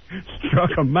and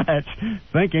struck a match,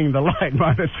 thinking the light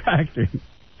might attract him.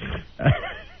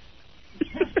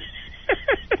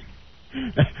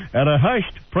 At a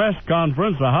hushed press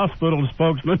conference, a hospital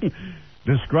spokesman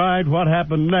described what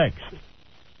happened next.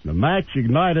 The match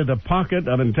ignited a pocket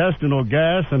of intestinal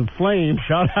gas and flame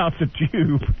shot out the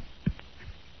tube,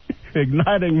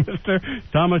 igniting Mr.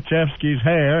 Tomaszewski's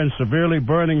hair and severely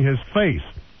burning his face.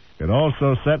 It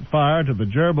also set fire to the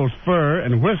gerbil's fur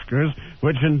and whiskers,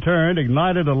 which in turn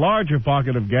ignited a larger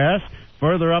pocket of gas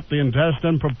further up the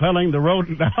intestine, propelling the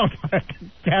rodent out like a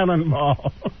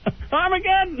cannonball.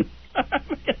 Armageddon!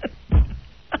 Armageddon!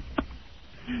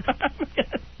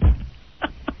 Armageddon!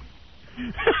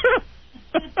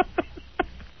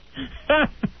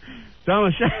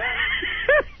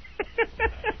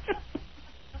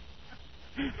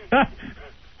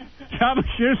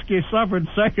 Tomaszewski suffered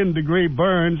second-degree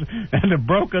burns and a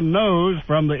broken nose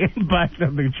from the impact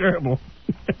of the gerbil,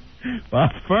 while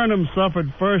Farnham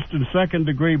suffered first and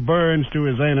second-degree burns to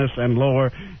his anus and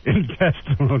lower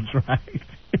intestinal tract.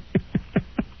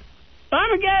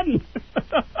 Armageddon!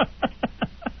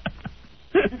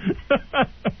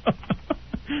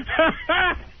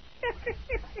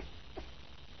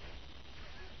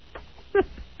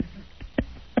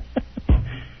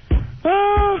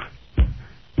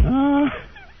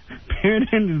 Peered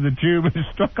into the tube and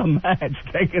struck a match,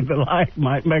 thinking the light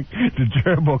might make the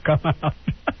gerbil come out.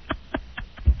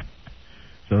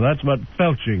 So that's what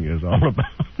felching is all about.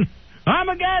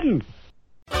 Armageddon!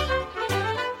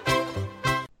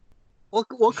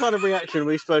 What kind of reaction are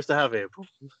we supposed to have here?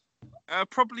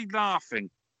 Probably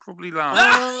laughing. Probably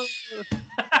laughing.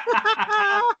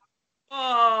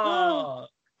 Oh.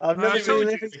 I've I never told seen you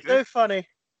anything it's so good. funny.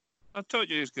 I told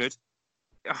you it was good.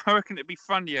 I reckon it'd be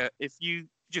funnier if you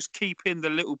just keep in the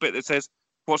little bit that says,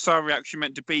 "What's our reaction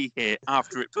meant to be here?"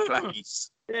 after it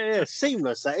plays. Yeah,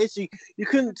 seamless. That is. You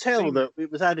couldn't tell that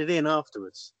it was added in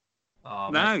afterwards. Oh,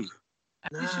 No. mate.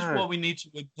 This is No. why we need to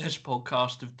win Best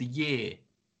Podcast of the Year.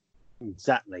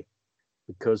 Exactly.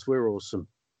 Because we're awesome.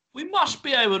 We must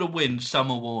be able to win some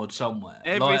award somewhere.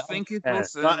 Everything is Yeah,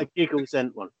 awesome. like a giggle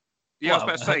sent one. Yeah, I was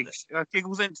Well, about to say,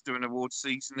 Giggles Ent to do an awards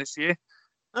season this year.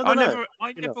 I I don't know.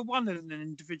 never won an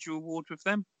individual award with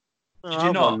them. Oh, Did you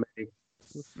I've not? won many.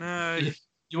 No.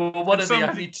 You were one of the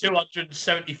Somebody- only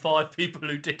 275 people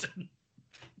who didn't.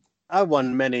 I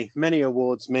won many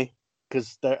awards, me,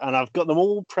 and I've got them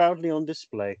all proudly on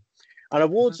display. An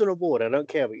award's an award. I don't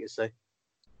care what you say.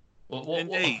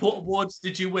 Indeed. What awards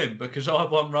did you win? Because I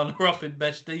won runner-up in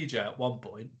Best DJ at one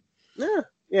point. Yeah.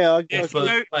 I Yes,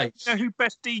 First you place. know who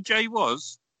best DJ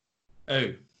was?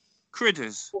 Oh,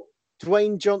 Critters.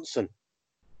 Dwayne Johnson.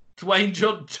 Dwayne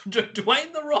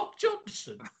the Rock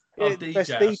Johnson. Oh, Yeah, DJ.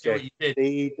 best I see DJ. what you did.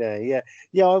 DJ,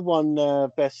 yeah. I won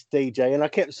best DJ, and I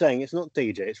kept saying it's not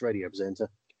DJ, it's radio presenter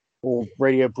or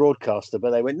radio broadcaster,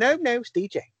 but they went, no, it's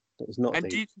DJ. It's not And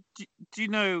DJ. do you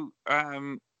know,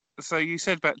 so you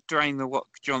said about Dwayne the Rock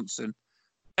Johnson.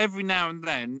 Every now and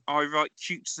then I write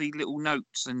cutesy little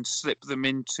notes and slip them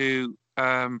into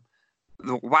the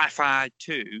Wi-Fi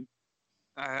 2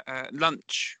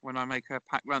 lunch when I make a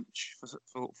packed lunch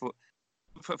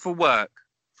for work.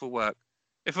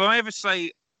 If I ever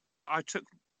say I took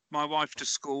my wife to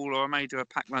school or I made her a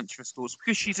packed lunch for school, it's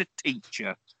because she's a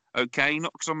teacher, okay?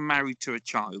 Not because I'm married to a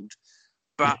child.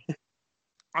 But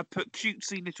I put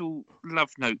cutesy little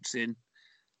love notes in.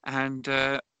 And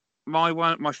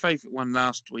my favourite one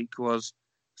last week was,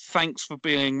 "Thanks for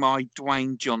being my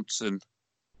Dwayne Johnson."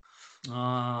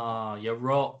 Ah, you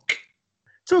rock.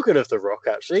 Talking of The Rock,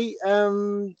 actually,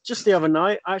 just the other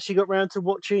night, I actually got round to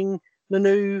watching the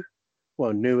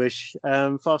newish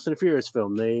Fast and the Furious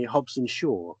film, the Hobbs and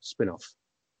Shaw spin-off.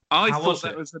 I How thought was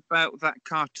that it? was about that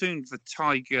cartoon, the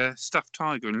tiger, stuffed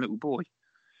tiger and little boy.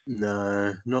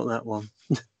 No, not that one.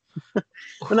 But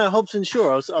no, Hobbs and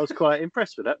Shaw, I was quite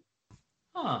impressed with that.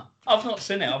 Ah, I've not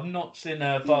seen it. I've not seen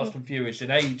Fast and Furious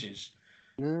in ages.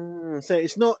 So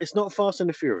it's not Fast and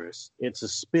the Furious, it's a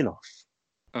spin-off.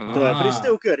 Oh. But it's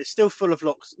still good. It's still full of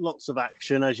lots of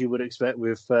action, as you would expect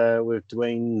with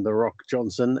Dwayne the Rock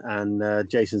Johnson and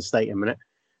Jason Statham in it.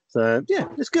 So yeah,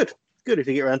 it's good. Good if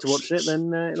you get around to watching it.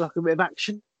 Then like a bit of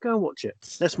action, go and watch it.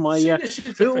 That's my See, this is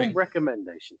the film thing.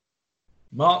 recommendation.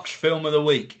 Mark's film of the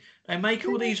week. They make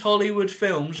all these Hollywood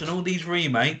films and all these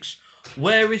remakes.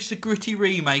 Where is the gritty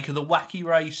remake of the Wacky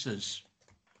Racers?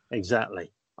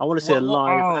 Exactly. I want to see a What-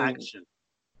 live oh. action.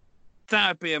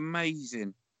 That'd be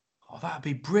amazing. Oh, that'd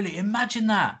be brilliant. Imagine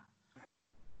that.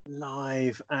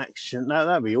 Live action. No,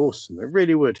 that'd be awesome. It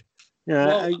really would. Yeah,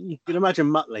 Well- you can imagine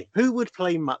Muttley. Who would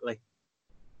play Muttley?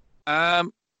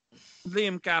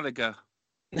 Liam Gallagher.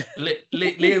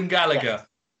 Liam Gallagher.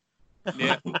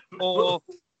 Yeah. or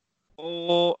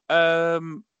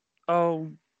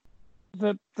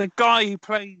the guy who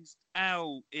plays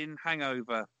Al in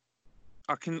Hangover.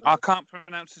 I can't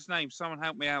pronounce his name. Someone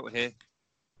help me out here.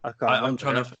 I can't I'm remember.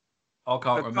 trying to. I can't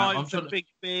The remember. guy I'm with the trying to, big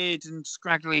beard and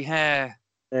scraggly hair.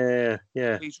 Yeah.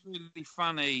 He's really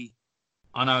funny.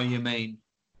 I know what you mean.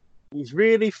 He's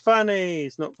really funny.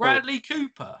 He's not Bradley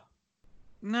Cooper.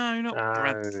 No, not No.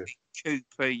 Bradley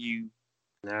Cooper. You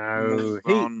No,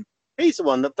 moron. he's the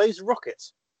one that plays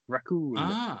Rocket Raccoon.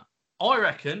 Ah, I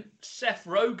reckon Seth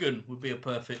Rogen would be a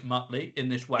perfect Muttley in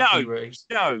this wacky race.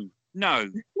 No.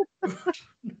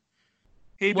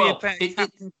 He'd Well, be a better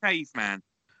Captain Caveman.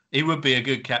 He would be a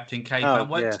good Captain Caveman. Oh,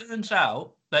 Well, yeah. it turns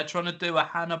out they're trying to do a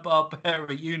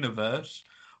Hanna-Barbera universe,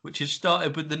 which has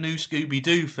started with the new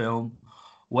Scooby-Doo film,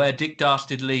 where Dick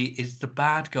Dastardly is the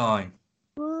bad guy.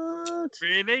 What?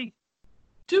 Really?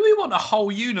 Do we want a whole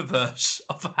universe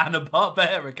of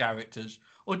Hanna-Barbera characters,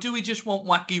 or do we just want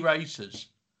wacky racers?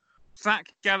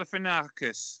 Zach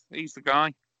Galifianakis. He's the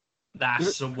guy.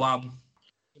 That's the one.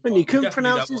 And you couldn't Definitely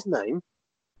pronounce that his name?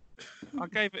 I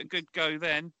gave it a good go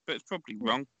then, but it's probably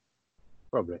wrong.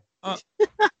 Probably.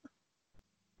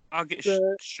 I'll get Uh,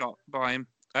 shot by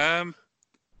him.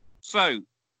 So,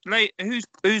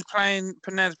 who's playing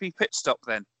Penelope Pitstop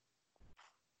then?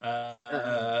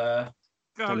 Scarlett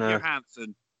Dunno.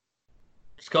 Johansson.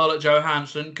 Scarlett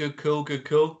Johansson. Good call.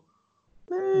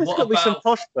 It's What got to be some about-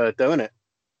 posh bird, though, isn't it?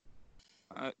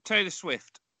 Taylor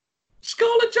Swift.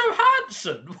 Scarlett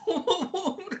Johansson.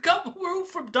 We're all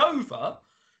from Dover.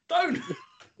 Don't.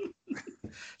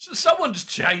 So someone's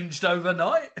changed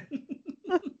overnight.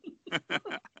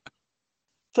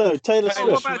 So Taylor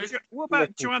Hey, Swift. what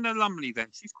about Joanna Lumley then?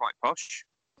 She's quite posh.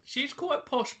 She's quite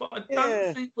posh, but I Yeah.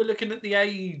 don't think we're looking at the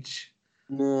age.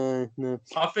 No.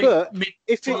 I think But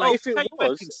if it Kate was,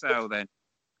 Beckinsale then.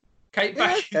 Kate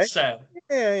Yeah, okay. Beckinsale.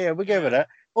 yeah, we'll go with that.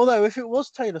 Although if it was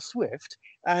Taylor Swift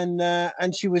and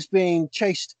she was being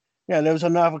chased, there was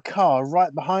another car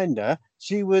right behind her,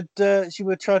 she would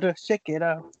try to shake it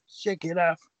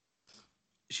off.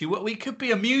 We could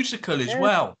be a musical as Yeah.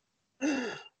 well.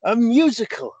 A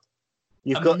musical.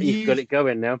 You've got it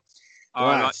going now. I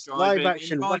Right. like Live driving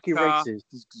action in my wacky car. races.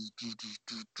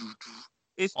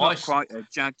 It's not quite a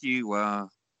Jaguar.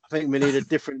 I think we need a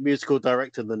different musical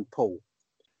director than Paul.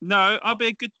 No, I'll be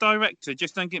a good director.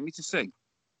 Just don't get me to sing.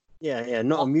 Yeah,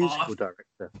 not a musical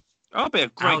director. I'll be a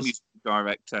great musical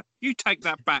director. You take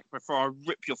that back before I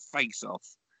rip your face off.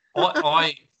 No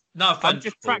I'm offense,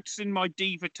 just Paul. practicing my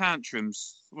diva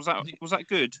tantrums. Was that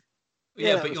good?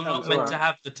 Yeah, that but was- you're that not was meant all to right.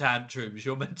 have the tantrums.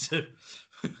 You're meant to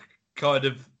kind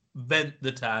of vent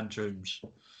the tantrums.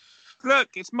 Look,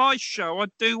 it's my show. I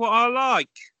do what I like.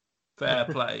 Fair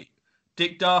play.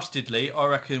 Dick Dastardly, I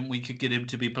reckon we could get him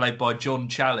to be played by John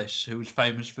Chalice, who was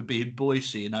famous for being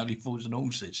Boise in Only Fools and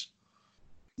Horses.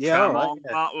 Yeah, all Come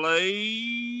right. on,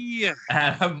 Butley.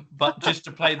 But just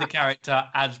to play the character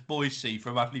as Boise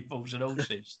from Only Fools and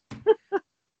Horses.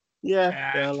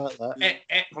 Yeah, I like that.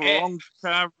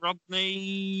 Plonker,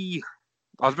 Rodney.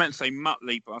 I was meant to say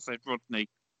Muttley, but I said Rodney.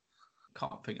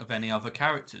 Can't think of any other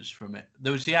characters from it.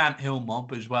 There was the Ant Hill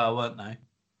mob as well, weren't they?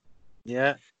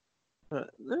 Yeah.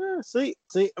 See,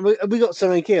 we got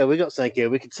something here. We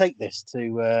could take this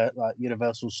to like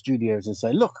Universal Studios and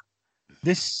say, look,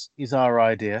 this is our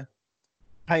idea.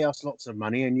 Pay us lots of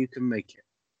money and you can make it.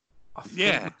 I think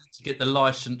Yeah. we need to get the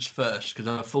license first because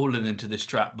I've fallen into this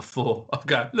trap before. I've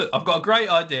got a great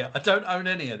idea. I don't own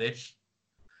any of this.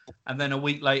 And then a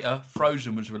week later,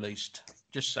 Frozen was released.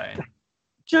 Just saying.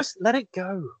 Just let it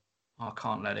go. I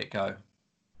can't let it go.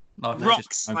 Life is Rock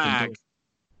just an open slag. door.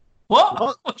 What?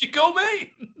 What? What do you call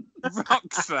me? Rock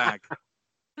slag.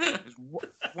 Is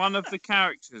one of the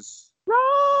characters.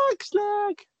 Rock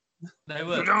slag. They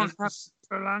were. You don't have to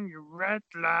pull on your red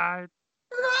light.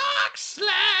 Rock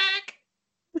slag.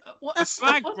 What? The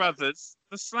Slag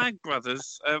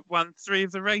Brothers won 3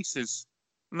 of the races.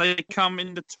 And they come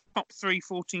in the top 3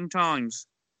 14 times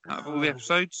out of all the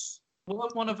episodes.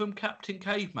 Wasn't one of them Captain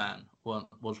Caveman?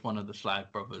 Was one of the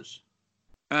Slag brothers?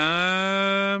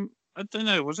 I don't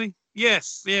know, was he?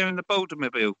 Yes, yeah, in the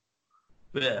Bouldermobile.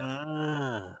 Yeah.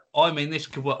 Ah. I mean, this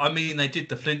could. I mean, they did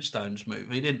the Flintstones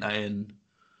movie, didn't they? And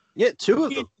Yeah, 2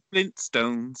 of them.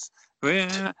 Flintstones.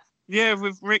 Yeah,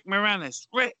 with Rick Moranis.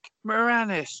 Rick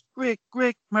Moranis.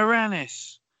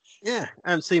 Yeah, I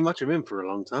haven't seen much of him for a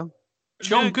long time.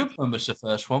 John No, Goodman was the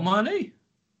first one, wasn't he?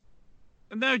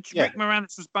 No, Yeah. Rick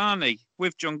Moranis was Barney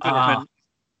with John Goodman. Ah.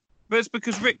 But it's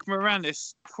because Rick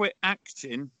Moranis quit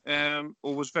acting,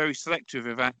 or was very selective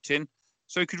of acting,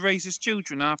 so he could raise his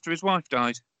children after his wife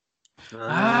died.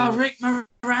 Rick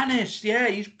Moranis. Yeah,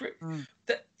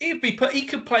 he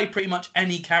could play pretty much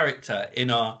any character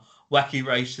in our Wacky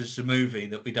Racers, the movie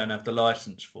that we don't have the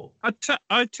license for.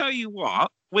 I tell you what,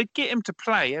 we'd get him to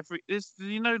play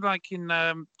like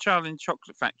in Charlie and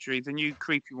Chocolate Factory, the new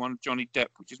creepy one of Johnny Depp,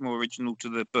 which is more original to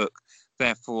the book,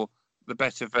 therefore the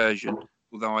better version.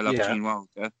 Although I love Yeah. Gene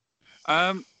Wilder.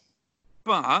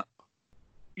 But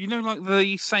like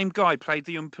the same guy played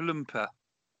the Oompa Loompa,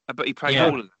 but he played Yeah.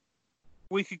 all of them.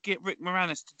 We could get Rick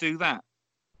Moranis to do that.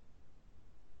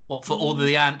 What, for all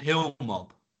the Ant Hill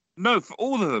mob? No, for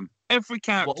all of them. Every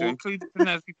character, all- including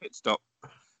Penelope Pitstop.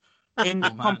 In the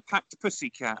Oh, man. Compact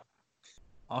Pussycat.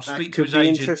 I'll That speak to could his be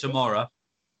agent interesting. tomorrow.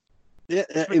 Yeah,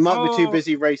 he might be too Oh.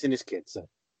 busy raising his kids. So.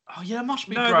 Oh yeah, must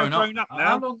be No, grown they're up. grown up How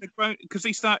now. long? They're grown because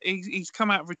he's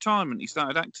come out of retirement. He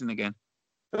started acting again.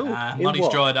 Oh, in Money's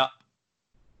what? dried up.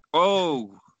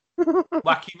 Oh,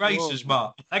 Wacky Racers,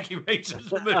 Mark. Wacky Racers.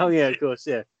 The movie. Oh yeah, of course,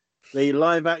 yeah. The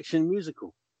live action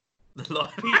musical. The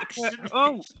live Peter action.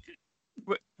 oh,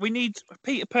 we need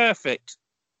Peter Perfect.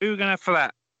 Who are we gonna have for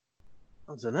that?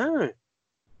 I don't know.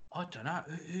 I don't know.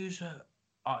 Who's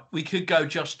we could go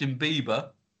Justin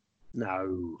Bieber.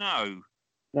 No. No.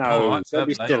 No, All right, don't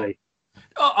be fair play. silly.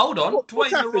 Oh, hold on. What Dwayne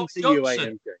The happened Rock to you,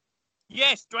 Johnson. AMJ?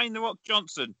 Yes, Dwayne the Rock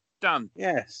Johnson. Done.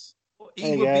 Yes. He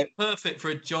There you would go. be perfect for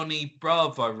a Johnny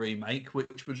Bravo remake,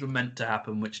 which was meant to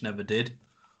happen, which never did.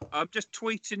 I'm just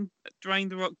tweeting Dwayne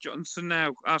the Rock Johnson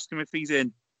now, asking him if he's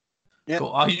in. Yeah. Cool.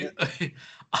 Are you?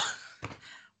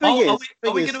 Thing Are is,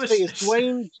 we going to thing is,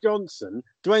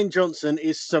 Dwayne Johnson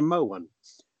is Samoan,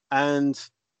 and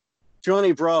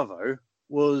Johnny Bravo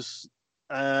was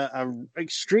an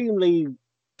extremely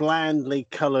blandly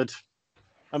coloured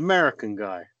American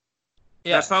guy.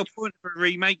 Yeah. That's the whole point of a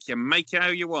remake. You make it how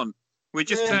you want. We're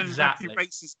just Yeah, turning exactly. Happy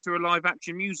Races to a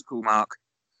live-action musical, Mark.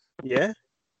 Yeah.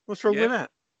 What's wrong Yeah. with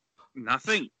that?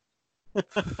 Nothing.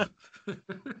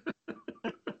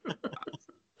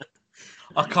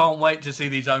 I can't wait to see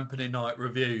these opening night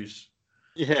reviews.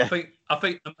 Yeah. I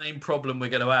think the main problem we're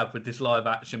going to have with this live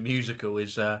action musical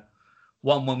is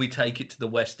one when we take it to the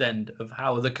West End of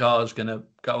how are the cars going to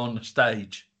go on the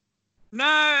stage.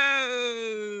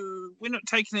 No, we're not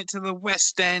taking it to the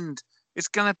West End. It's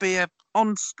going to be a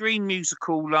on-screen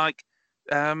musical like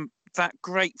that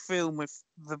great film with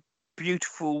the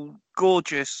beautiful,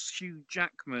 gorgeous Hugh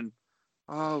Jackman.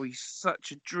 Oh, he's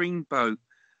such a dreamboat.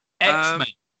 X-Men.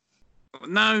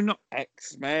 No, not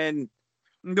X-Men.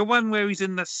 The one where he's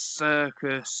in the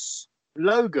circus.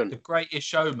 Logan. The Greatest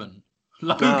Showman.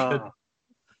 Logan. Ah.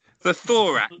 The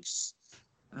Thorax.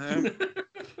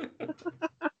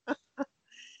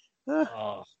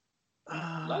 Oh,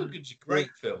 Logan's a great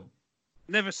film.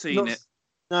 Never seen Not- it.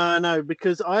 No,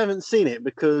 because I haven't seen it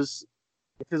because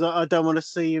I don't want to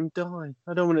see him die.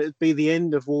 I don't want it to be the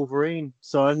end of Wolverine,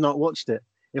 so I've not watched it.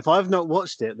 If I've not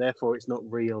watched it, therefore it's not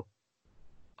real.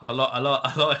 I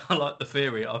like the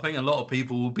theory. I think a lot of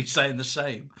people will be saying the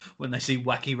same when they see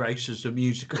Wacky Racers the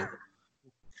musical.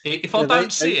 If I Yeah,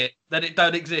 don't see it, then it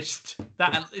don't exist.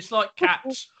 That it's like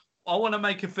Cats. I want to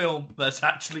make a film that's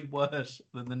actually worse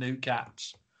than the new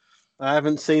Cats. I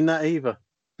haven't seen that either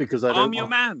because I don't. I'm your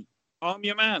man. I'm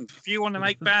your man. If you want to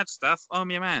make bad stuff,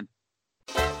 I'm your man.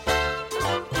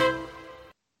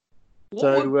 What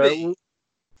So, would be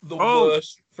the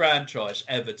worst franchise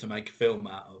ever to make a film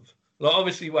out of? Like,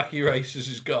 obviously, Wacky Racers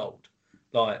is gold.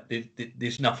 Like,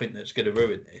 there's nothing that's going to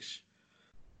ruin this.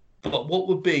 But what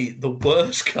would be the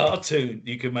worst cartoon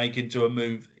you could make into a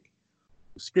movie?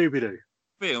 Scooby-Doo.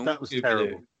 Film. That was Scooby-Doo.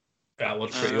 terrible. That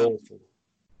was pretty Um, awful.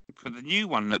 But the new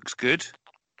one looks good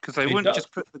because they It wouldn't does.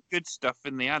 just put the good stuff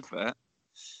in the advert.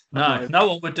 No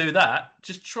one would do that.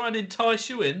 Just try and entice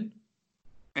you in.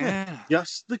 Yeah.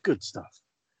 Just the good stuff.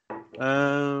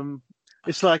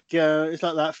 It's like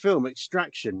that film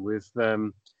Extraction with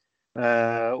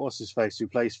what's his face who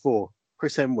plays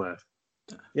Chris Hemsworth.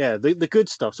 Yeah, the good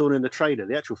stuff's all in the trailer.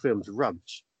 The actual film's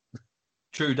rubbish.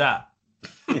 True that.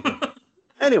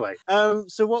 Anyway,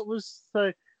 so what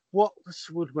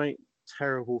would make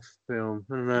terrible film?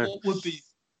 I don't know. What would be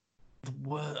the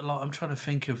worst? Like, I'm trying to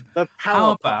think of. The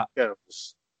How Powerpuff about-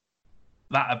 Girls?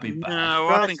 That'd be bad. No,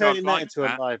 I Try think I'd turning that like into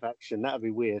that. a live action. That'd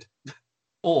be weird.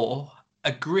 Or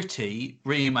a gritty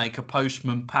remake of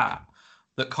Postman Pat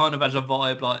that kind of has a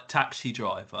vibe like Taxi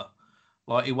Driver.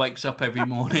 Like, he wakes up every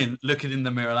morning looking in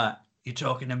the mirror like, "You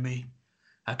talking to me?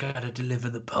 I gotta deliver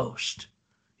the post.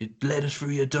 You let us through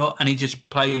your door," and he just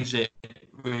plays it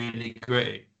really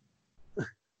gritty.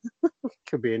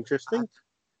 Could be interesting.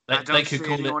 I don't see could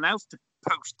call it. anyone else to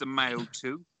post the mail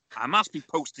to. I must be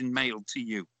posting mail to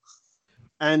you.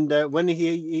 And when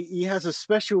he has a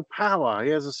special power,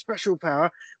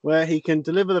 where he can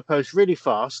deliver the post really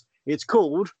fast. It's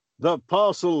called the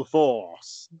Parcel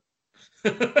Force.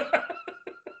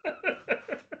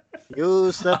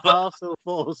 Use the Parcel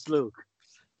Force, Luke.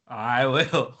 I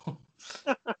will.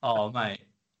 Oh, mate.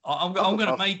 I'm going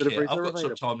to make it. deliveries I've are got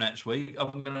some available. time next week.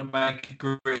 I'm going to make a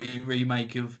gritty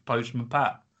remake of Postman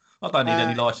Pat. I don't need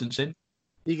any licensing.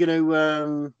 You're going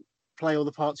to play all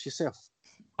the parts yourself.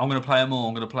 I'm going to play them all.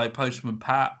 I'm going to play Postman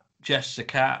Pat, Jess the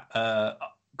Cat,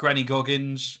 Granny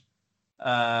Goggins.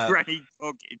 Granny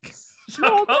Goggins.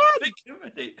 I can't think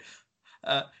of any.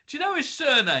 Do you know his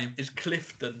surname is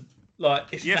Clifton?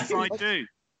 Like, his Yes, name I is do.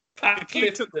 Pat If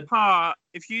you took Clifton.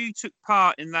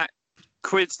 part in that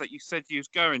quiz that you said you was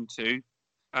going to,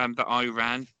 that I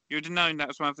ran, you would have known that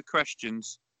was one of the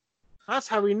questions. That's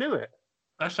how we knew it.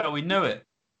 That's how we knew it.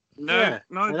 No, Yeah.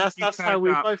 no, And that's you how turned we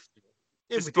up both did.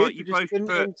 Yeah, Despite we did. you We just both didn't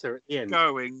put enter at the end.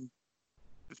 going.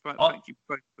 Despite the I- fact you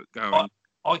both put going.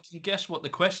 I can guess what the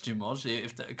question was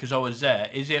because I was there.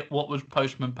 Is it what was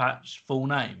Postman Pat's full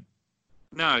name?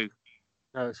 No,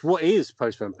 No, it's what is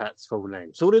Postman Pat's full name?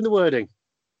 It's all in the wording.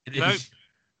 It No. is.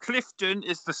 Clifton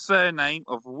is the surname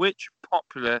of which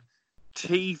popular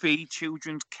TV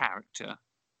children's character?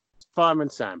 Fireman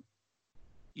Sam.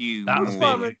 You That was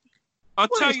moron. big. I'll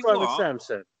What tell is you Fireman what. Sam,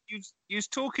 sir? You was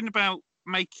talking about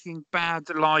making bad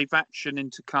live action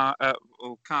into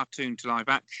or cartoon to live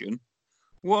action.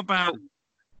 What about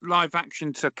live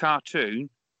action to cartoon?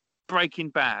 Breaking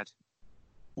Bad.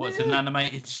 What's an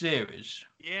animated series?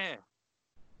 Yeah.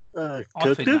 I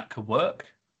Could think do. that could work.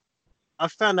 I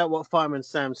found out what Fireman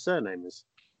Sam's surname is.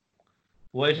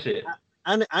 What is it?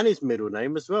 And his middle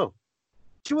name as well.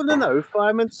 Do you want to know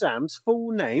Fireman Sam's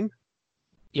full name?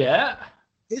 Yeah.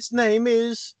 His name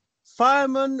is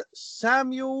Fireman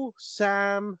Samuel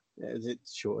Sam. Is it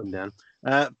shortened down?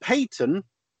 Peyton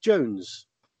Jones.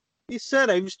 His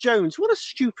surname's Jones. What a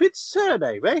stupid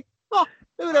surname, eh? Oh,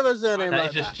 who would have a surname That like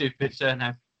is a that? stupid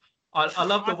surname. I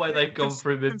love the way they've gone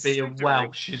through with being Considering.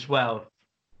 Welsh as well.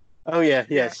 Oh yeah.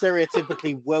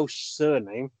 Stereotypically Welsh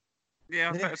surname. Yeah,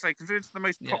 I was about to say, because it's the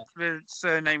most Yeah. popular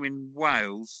surname in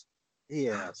Wales.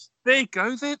 Yes. There you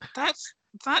go.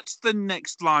 That's the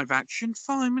next live action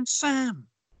Fireman Sam.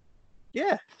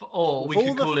 Yeah. Or we With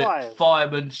could all the call fires. it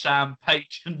Fireman Sam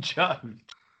Peyton Jones.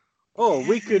 Or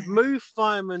we could move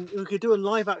Fireman. We could do a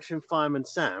live action Fireman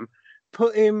Sam.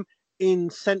 Put him in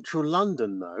central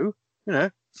London, though. You know,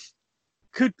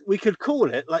 we could call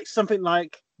it like something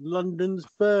like London's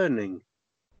Burning.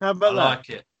 How I about that? like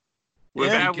it.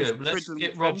 With Yeah, Elvis good. Let's Presley.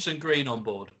 get Robson Green on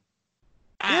board.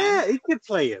 Yeah, he could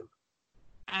play him.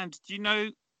 And do you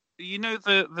know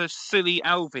the silly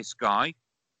Elvis guy?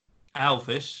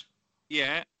 Elvis.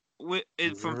 Yeah,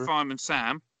 from Mhm. Fireman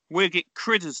Sam. We'll get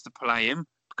Critters to play him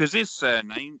because his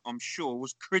surname, I'm sure,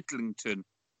 was Cridlington,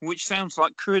 which sounds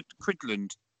like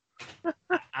Cridland.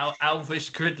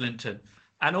 Elvis Cridlington.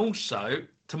 And also,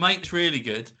 to make it really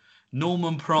good,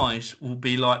 Norman Price will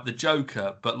be like the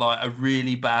Joker, but like a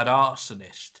really bad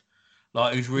arsonist.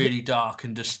 Like who's really dark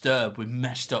and disturbed with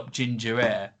messed up ginger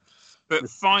hair. But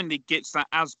finally gets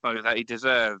that Asbo that he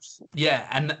deserves. Yeah,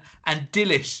 and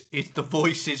Dillis is the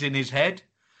voices in his head.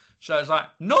 So it's like,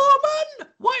 Norman,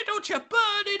 why don't you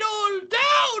burn it all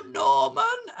down, Norman?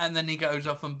 And then he goes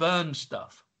off and burns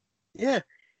stuff. Yeah.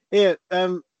 Yeah.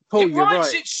 Paul, It you're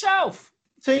writes right. itself.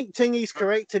 Tingy's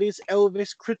correct. It is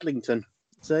Elvis Cridlington.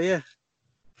 So yeah.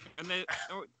 And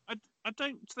I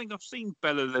don't think I've seen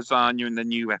Bella Lasagna in the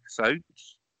new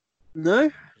episodes.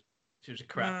 No. She was a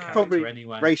crap character Probably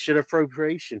anyway. racial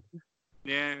appropriation.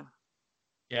 Yeah.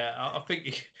 Yeah, I think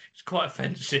it's quite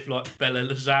offensive, like Bella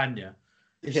Lasagna.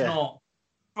 It's Yeah. not.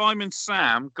 Fireman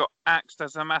Sam got axed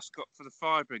as a mascot for the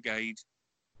fire brigade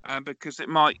because it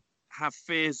might have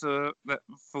fears for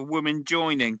women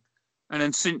joining. And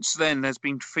then since then, there's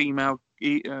been a female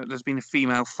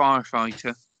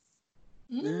firefighter.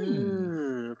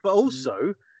 But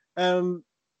also,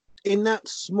 in that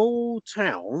small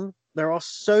town, there are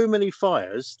so many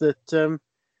fires that the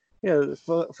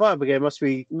fire brigade must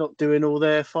be not doing all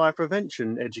their fire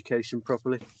prevention education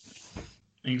properly.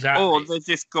 Exactly. Or they've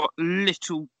just got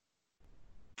little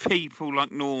people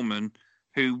like Norman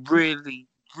who really,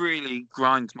 really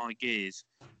grind my gears.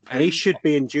 And he should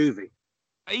be in juvie.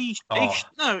 He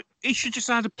should just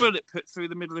had a bullet put through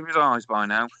the middle of his eyes by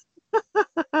now.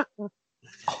 Oh,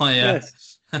 yeah.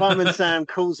 Yes. Fireman Sam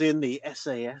calls in the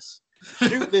SAS.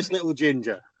 Shoot this little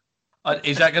ginger.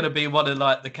 Is that going to be one of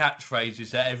like the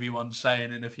catchphrases that everyone's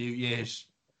saying in a few years?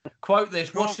 Quote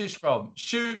this. What's this from?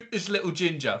 Shoot this little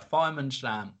ginger. Fireman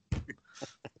Sam.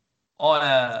 One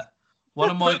of my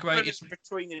Put a bullet greatest.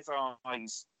 between his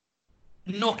eyes.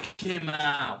 Knock him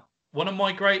out. One of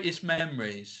my greatest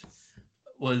memories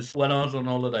was when I was on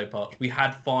holiday parks. We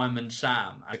had Fireman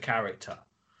Sam, a character,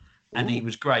 and he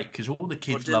was great because all the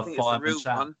kids love Fireman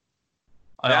Sam.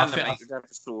 I think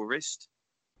Dinosaurist.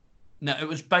 no, it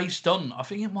was based on. I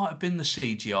think it might have been the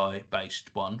CGI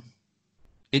based one.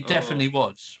 It definitely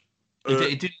was.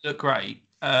 It didn't look great,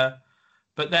 but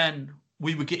then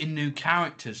we were getting new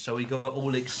characters, so we got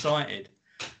all excited.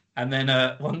 And then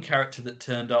one character that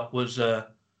turned up was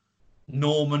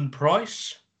Norman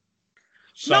Price.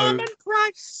 So Norman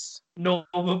Price.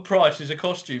 Norman Price is a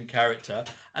costume character,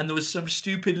 and there was some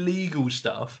stupid legal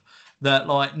stuff that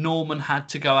like Norman had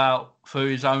to go out for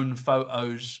his own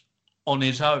photos on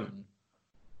his own.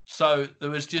 So there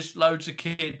was just loads of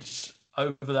kids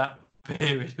over that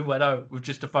period who went out with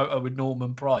just a photo with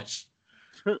Norman Price.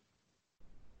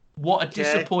 What a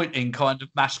disappointing kind of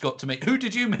mascot to meet. Who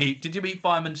did you meet? Did you meet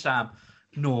Fireman Sam?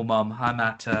 No, Mum, I'm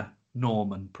at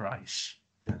Norman Price.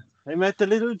 I met the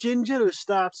little ginger who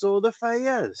starts all the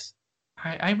fires.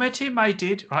 I met him, I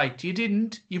did. Right, you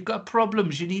didn't. You've got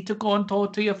problems. You need to go and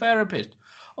talk to your therapist.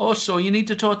 Also, you need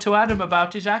to talk to Adam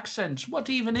about his accents. What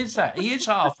even is that? He is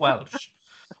half Welsh.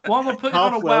 Why am I putting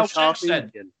on a Welsh half accent?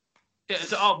 Indian.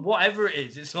 It's, whatever it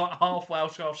is, it's like half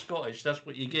Welsh, half Scottish. That's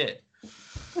what you get.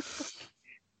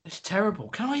 It's terrible.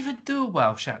 Can I even do a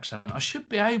Welsh accent? I should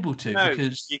be able to No,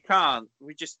 because. you can't.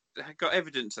 We just got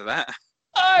evidence of that.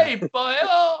 Hey, boy!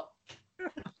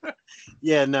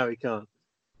 Yeah, no, he can't.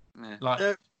 Yeah.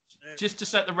 Like, just to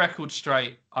set the record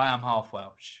straight, I am half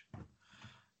Welsh.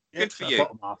 Good for the you.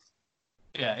 bottom half.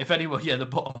 Yeah, if anyone, the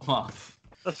bottom half.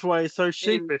 That's why he's so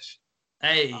sheepish.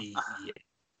 Hey.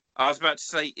 I was about to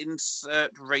say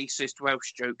insert racist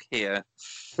Welsh joke here.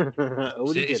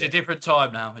 It's a different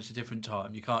time now. It's a different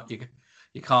time. You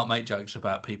can't make jokes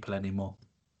about people anymore.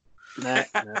 Nah.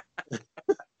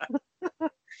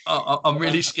 I'm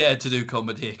really scared to do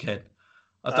comedy again.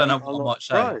 I don't know what I might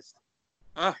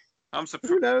say. I'm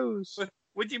surprised. Who knows?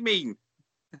 What do you mean?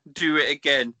 Do it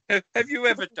again? Have you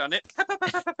ever done it?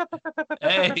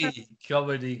 Hey,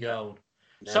 comedy gold.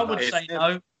 Some would say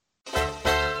no.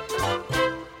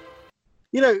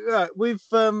 You know, we've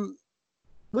been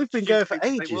going for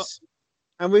ages,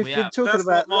 and we've been talking That's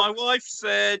about what my wife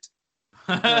said.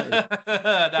 Now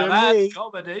that's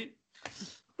comedy.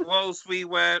 Whilst we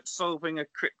were solving a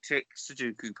cryptic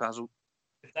Sudoku puzzle.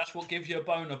 If that's what gives you a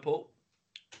boner, Paul.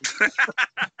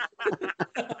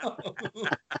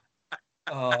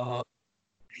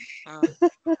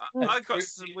 I got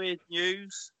some weird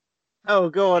news. Oh,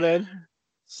 go on then.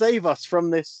 Save us from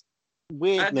this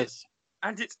weirdness.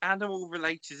 And it's animal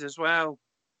related as well.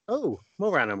 Oh,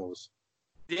 more animals.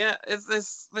 Yeah, there's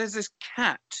this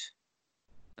cat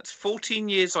that's 14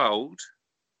 years old,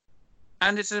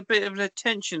 and it's a bit of an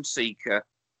attention seeker.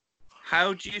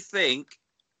 How do you think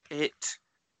it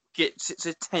gets its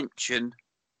attention?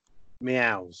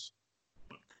 Meows.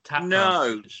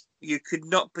 No, you could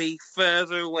not be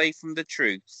further away from the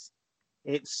truth.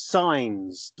 It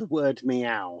signs the word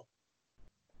meow.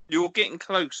 You're getting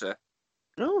closer.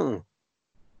 Oh.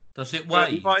 Does it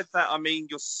But wave? by that I mean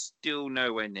you're still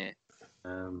nowhere near.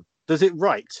 Does it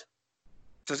write?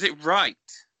 Does it write?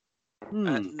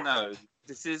 Hmm. No.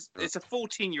 It's a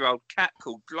 14-year-old cat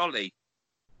called Lolly.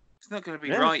 It's not going to be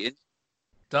Yeah. writing.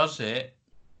 Does it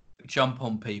jump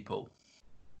on people?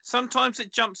 Sometimes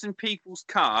it jumps in people's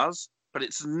cars, but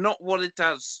it's not what it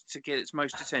does to get its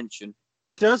most attention.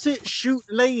 Does it shoot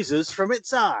lasers from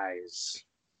its eyes?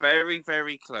 Very,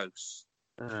 very close.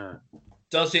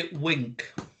 Does it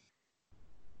wink?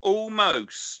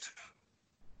 Almost.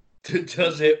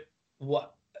 Does it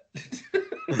what?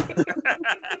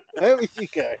 Where is he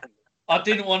going? I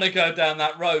didn't want to go down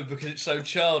that road because it's so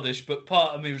childish, but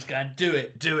part of me was going, do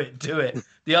it, do it, do it.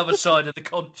 The other side of the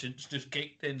conscience just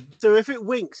kicked in. So if it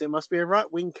winks, it must be a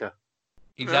right winker.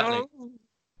 Exactly. Oh.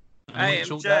 And Hey,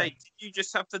 winks all MJ, day. did you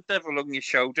just have the devil on your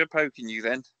shoulder poking you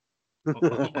then?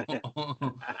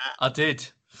 I did.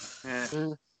 Yeah.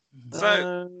 Uh,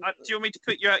 So, do you want me to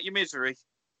put you out your misery?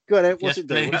 go on, what's Yes, it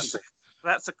doing? please.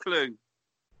 That's a clue. It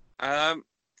Oh,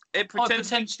 it pretends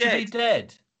pretends to be to dead. be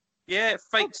dead. Yeah, it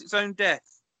fakes its own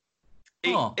death.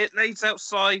 Oh. It lays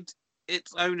outside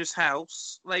its owner's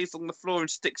house, lays on the floor and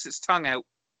sticks its tongue out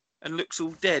and looks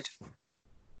all dead.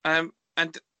 And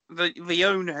the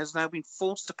owner has now been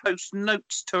forced to post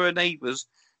notes to her neighbours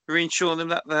reassuring them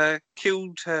that they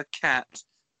killed her cat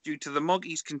due to the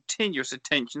Moggy's continuous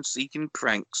attention-seeking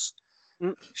pranks.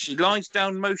 She lies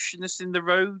down motionless in the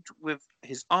road with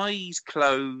his eyes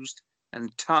closed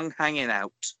and tongue hanging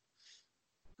out.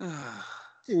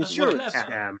 It's an insurance That's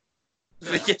scam.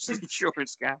 Yes, an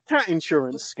insurance scam. Cat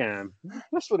insurance scam.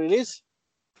 That's what it is.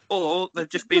 Or they've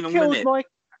just been on the Killed nip. my...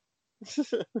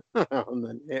 on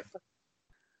the nip.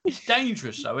 It's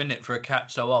dangerous, though, isn't it, for a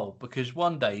cat so old? Because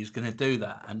one day he's going to do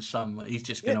that, and he's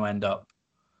just going to end up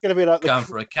Gonna be like going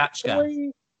for a cat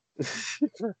scam.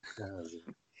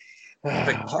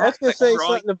 I was going to say it's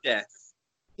like the death.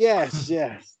 yes.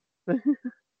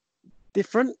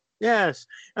 Different, yes.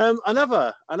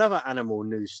 Another animal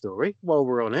news story. While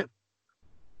we're on it,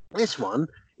 this one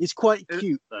is quite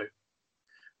cute though.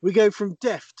 We go from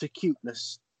death to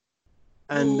cuteness,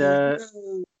 and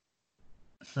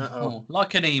Oh,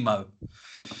 like an emo.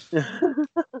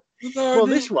 well,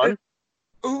 this one,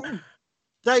 Oh,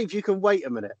 Dave, you can wait a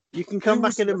minute. You can come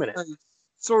back in a minute.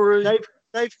 sorry.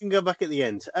 Dave can go back at the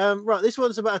end. Right, this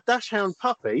one's about a dashhound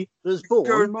puppy that's born.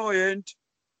 Go on my end.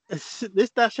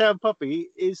 This dashhound puppy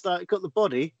is like got the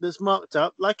body that's marked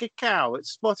up like a cow.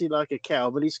 It's spotted like a cow,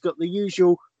 but he's got the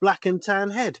usual black and tan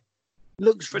head.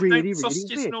 Looks But really, don't really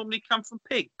sausages weird. normally come from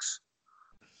pigs?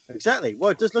 Exactly.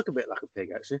 Well, it does look a bit like a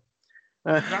pig, actually.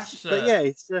 That's, But yeah,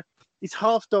 it's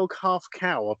half dog, half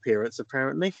cow appearance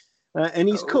apparently, and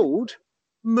he's called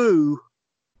Moo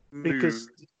because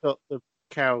he's got the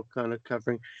cow kind of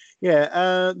covering.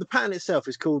 Yeah, the pattern itself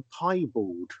is called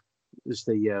piebald. Is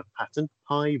the pattern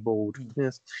piebald?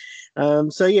 Yes.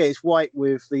 So yeah, it's white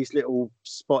with these little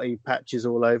spotty patches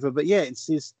all over. But yeah,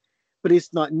 it's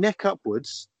like neck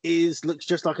upwards looks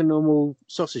just like a normal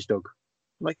sausage dog,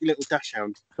 like a little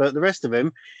dachshund. But the rest of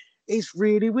him is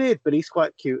really weird, but he's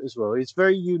quite cute as well. He's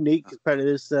very unique. Apparently,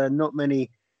 there's not many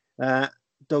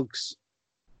dogs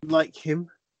like him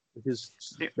because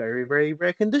it's a very, very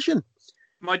rare condition.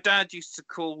 My dad used to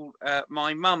call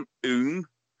my mum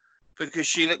Because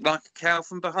she looked like a cow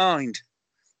from behind.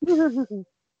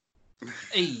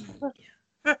 Hey.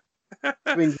 I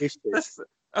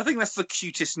think that's the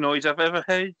cutest noise I've ever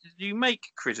heard you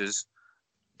make, critters.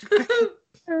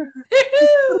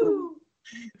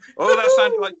 Oh, that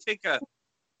sounded like Tigger.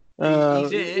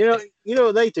 You know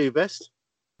what they do best?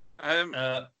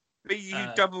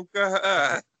 Double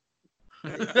girl.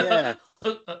 Yeah.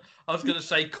 I was going to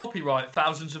say copyright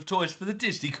thousands of toys for the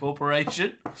Disney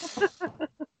Corporation.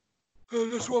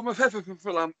 That's what my pepper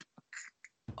for lump.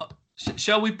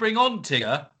 Shall we bring on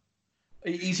Tigger?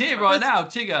 He's here right now,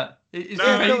 Tigger.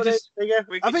 I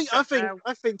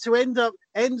think to end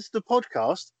the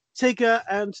podcast, Tigger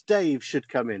and Dave should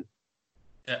come in.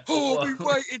 Yeah. Oh, I've been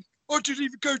waiting. I didn't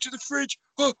even go to the fridge.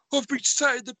 Oh, I've been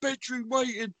sat in the bedroom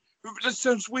waiting. That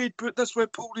sounds weird, but that's where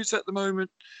Paul is at the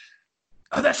moment.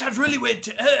 Oh, that sounds really weird.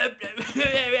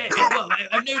 Well,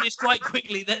 I've noticed quite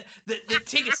quickly that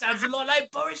Tigger sounds a lot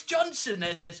like Boris Johnson,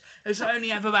 as I only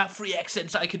have about 3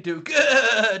 accents I could do.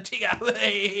 Tigger,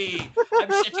 hey,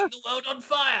 I'm setting the world on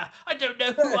fire. I don't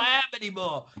know who I am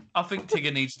anymore. I think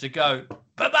Tigger needs to go.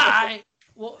 Bye-bye.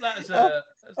 What? I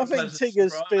think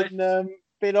Tigger's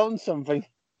been on something.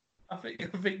 I think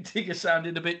Tigger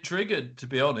sounded a bit triggered, to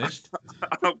be honest.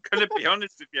 I'm going to be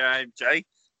honest with you, MJ.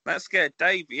 That scared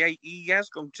Dave. He has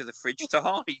gone to the fridge to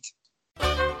hide.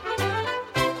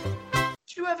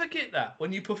 Do you ever get that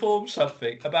when you perform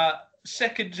something, about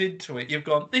seconds into it, you've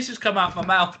gone, this has come out my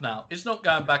mouth now. It's not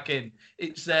going back in.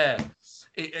 It's there.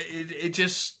 It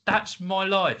just, that's my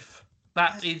life.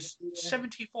 That is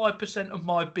 75% of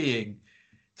my being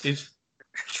is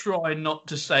trying not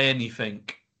to say anything,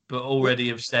 but already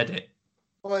have said it.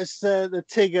 Well, it's the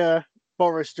Tigger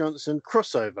Boris Johnson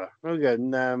crossover. We're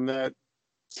going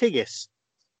Tiggis.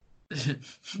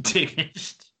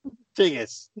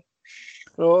 Tiggis.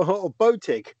 Or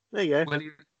Botig. There you go. Well,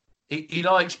 he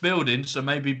likes building, so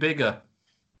maybe bigger.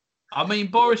 I mean,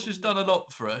 Boris has done a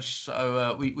lot for us,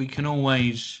 so we can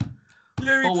always...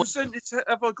 Yeah, he presented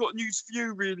Have I Got News for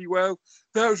You really well.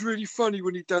 That was really funny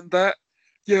when he done that.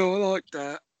 Yeah, I like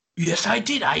that. Yes, I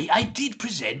did. I did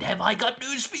present Have I Got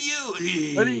News for You?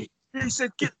 And he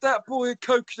said, get that boy a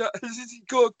coconut. Has he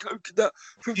got a coconut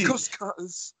from Cost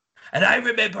Cutters? And I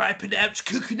remember I pronounced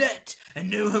coconut, and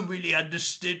no one really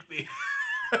understood me.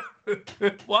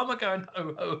 Why am I going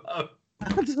ho, ho, ho? I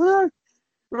don't know.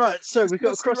 Right, so we've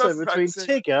got a crossover between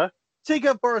Tigger,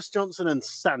 Boris Johnson, and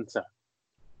Santa.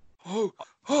 Oh,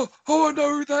 I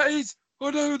know who that is.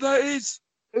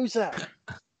 Who's that?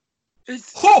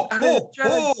 It's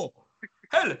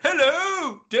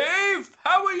Hello, Dave.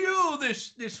 How are you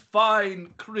this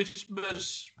fine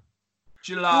Christmas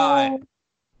July?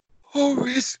 Oh,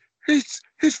 it's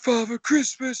Father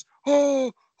Christmas.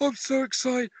 Oh, I'm so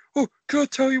excited. Oh, can I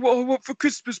tell you what I want for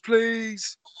Christmas,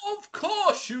 please? Of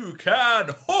course you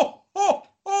can. Ho, ho,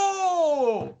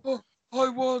 ho. Oh, I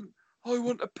want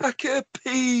a packet of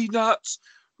peanuts,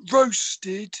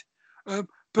 roasted,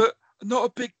 but not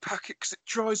a big packet because it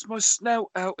dries my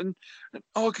snout out and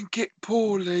I can get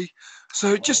poorly.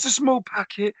 So just a small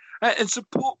packet and some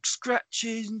pork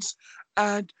scratchings.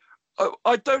 And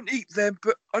I don't eat them,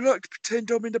 but I like to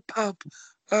pretend I'm in a pub.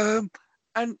 And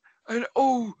I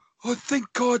think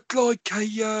I'd like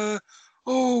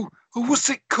what's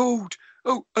it called?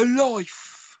 Oh, a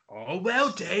life. Oh,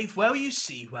 well, Dave. Well, you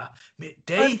see, And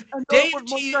Dave I want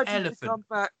my T. daddy Elephant. to come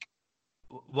back.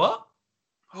 What?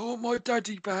 I want my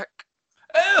daddy back.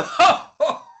 Oh, ho,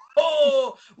 ho,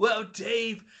 ho. Well,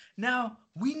 Dave, now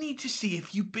we need to see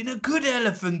if you've been a good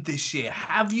elephant this year.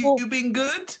 Have you been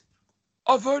good?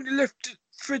 I've only left the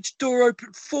fridge door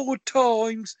open 4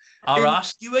 times. I'll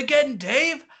ask you again,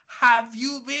 Dave. Have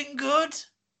you been good?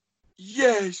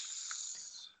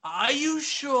 Yes. Are you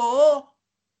sure?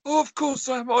 Oh, of course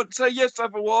I might say yes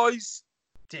otherwise.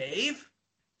 Dave,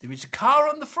 there is a car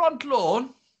on the front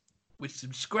lawn with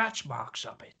some scratch marks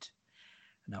up it.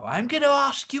 Now I'm going to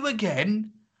ask you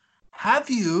again. Have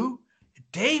you,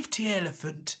 Dave T.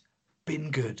 Elephant,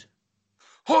 been good?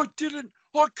 I didn't.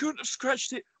 I couldn't have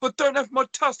scratched it. I don't have my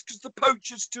tusk because the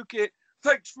poachers took it.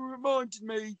 Thanks for reminding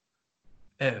me.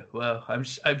 Oh, well,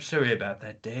 I'm sorry about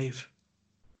that, Dave.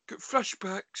 Got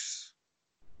flashbacks.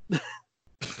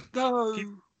 No.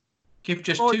 Give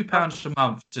just £2 a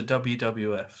month to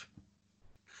WWF.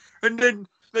 And then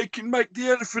they can make the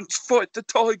elephants fight the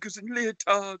tigers in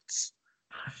leotards.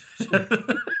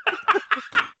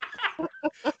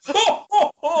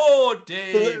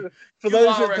 Dave. For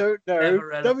those that don't know,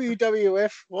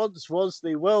 WWF once was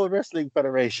the World Wrestling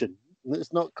Federation.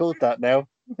 It's not called that now.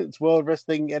 It's World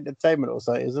Wrestling Entertainment or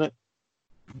something, isn't it?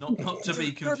 Not to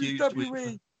be confused WWE,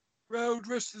 with... World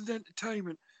Wrestling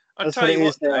Entertainment. I'll tell you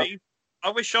what, Dave. I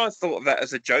wish I thought of that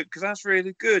as a joke because that's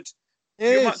really good. It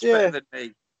You're is, much yeah. better than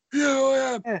me. Yeah,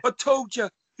 I am. Yeah. I told you,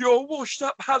 you're a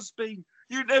washed-up has-been.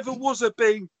 You never was a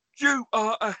bean. You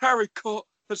are a haricot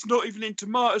that's not even in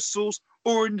tomato sauce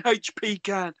or an HP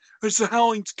can. It's a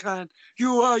Heinz can.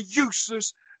 You are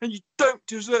useless and you don't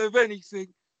deserve anything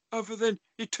other than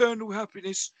eternal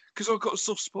happiness because I've got a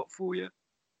soft spot for you.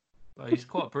 Well, he's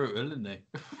quite brutal, isn't he?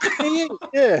 He is,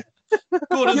 yeah.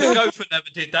 Gordon Yeah. Schofield never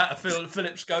did that.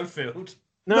 Philip Schofield.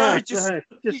 No,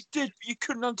 He did, but you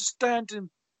couldn't understand him.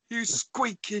 He was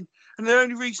squeaking, and the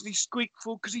only reason he squeaked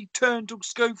for because he turned on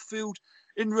Schofield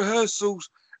in rehearsals,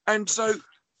 and so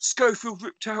Schofield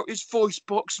ripped out his voice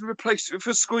box and replaced it with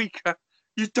a squeaker.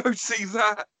 You don't see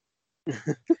that.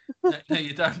 No,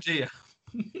 you don't, do you?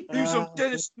 He was on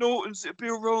Dennis Norton's It'd Be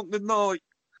a Wrong the Night.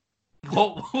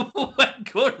 What? When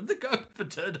Gordon the Gopher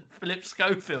turned to Philip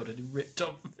Schofield and he ripped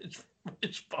off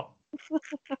his bomb.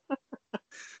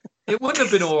 It wouldn't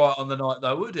have been all right on the night,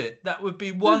 though, would it? That would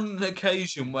be one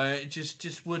occasion where it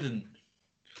just wouldn't.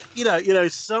 You know,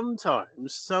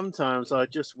 sometimes I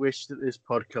just wish that this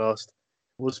podcast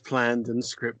was planned and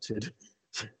scripted.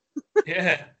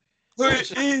 Yeah.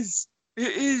 But it is.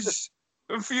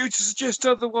 And for you to suggest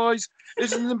otherwise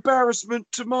is an embarrassment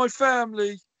to my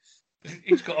family.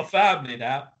 He's got a family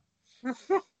now.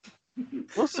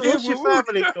 What's Yeah, your well,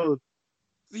 family called?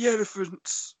 The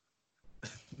elephants.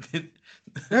 Who's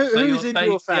you're in Dave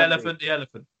your family? The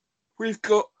elephant. We've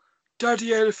got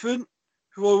Daddy Elephant,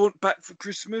 who I want back for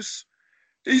Christmas.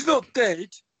 He's not dead.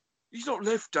 He's not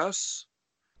left us.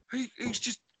 He's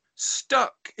just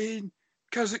stuck in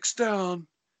Kazakhstan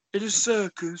in a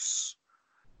circus.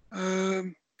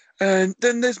 And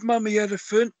then there's Mummy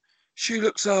Elephant. She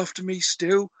looks after me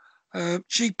still.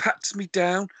 She pats me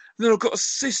down. And then I've got a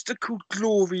sister called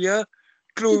Gloria.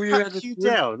 Gloria He pats you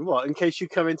Elephant. down, what, in case you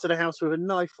come into the house with a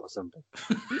knife or something?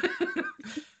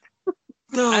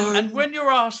 No. And when you're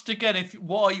asked again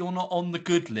why you're not on the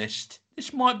good list,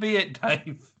 this might be it,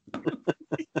 Dave.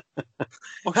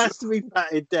 Has to be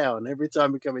patted down every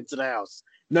time we come into the house.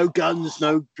 No guns,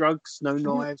 no drugs, no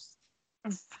knives.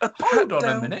 A pat Hold on a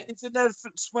down minute. is an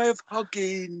elephant's way of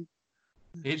hugging.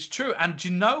 It's true. And do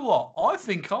you know what? I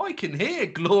think I can hear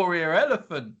Gloria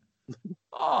Elephant.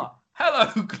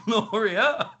 Hello,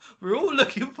 Gloria. We're all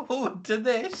looking forward to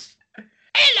this.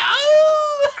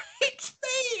 Hello! It's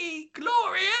me,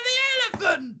 Gloria the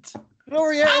Elephant.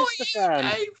 Gloria How Estefan.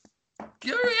 are you, Dave?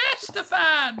 Gloria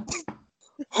Estefan.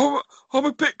 I'm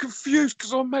a bit confused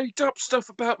because I made up stuff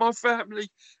about my family.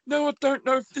 Now I don't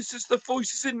know if this is the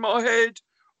voices in my head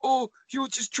or you're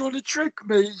just trying to trick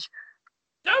me.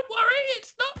 Don't worry,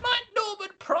 it's not like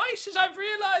Norman Price, as I've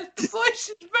realised the voice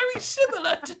is very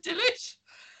similar to Dillis.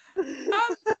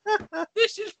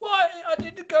 This is why I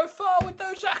didn't go far with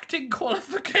those acting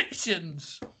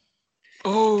qualifications.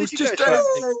 Oh, Did it's you just go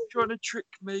to Dave trying to trick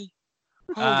me.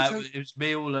 Oh, It was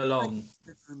me all along.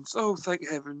 heavens. Oh, thank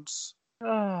heavens. See,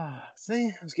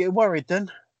 I was getting worried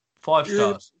then. 5 Yeah.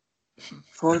 stars.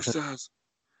 5 stars.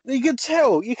 You could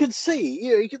tell, you could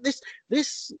see,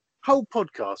 this whole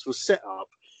podcast was set up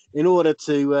in order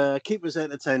to keep us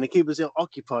entertained and keep us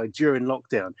occupied during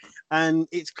lockdown. And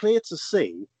it's clear to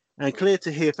see and clear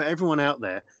to hear for everyone out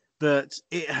there that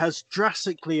it has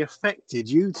drastically affected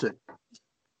you two.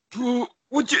 Well,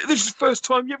 this is the first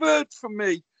time you've heard from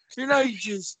me in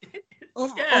ages.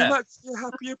 I'm actually a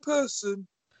happier person.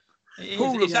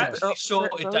 It's actually upset,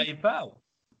 sorted though. Dave out.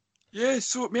 Yeah,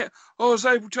 sort me out. I was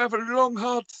able to have a long,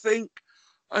 hard think,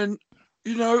 and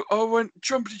I went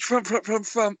trumpety frump.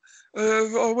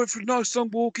 I went for a nice long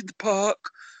walk in the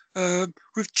park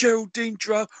with Geraldine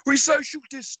Drum. We social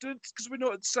distance because we're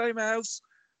not at the same house.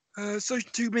 Social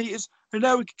 2 meters, and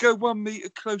now we could go 1 meter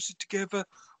closer together.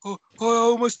 I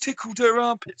almost tickled her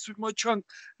armpits with my trunk,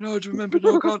 and I'd remember,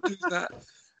 no, I can't do that.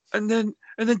 And then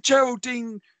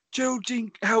Geraldine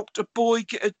helped a boy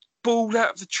get a ball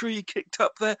out of the tree he kicked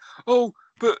up there. Oh,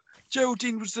 but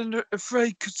Geraldine was then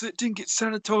afraid because it didn't get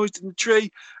sanitised in the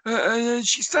tree, and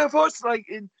she's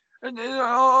self-isolating, and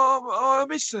I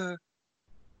miss her.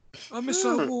 I miss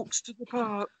our walks to the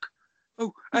park.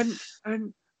 Oh, and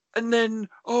then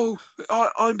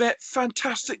I met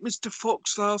fantastic Mr.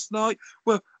 Fox last night.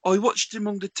 Well, I watched him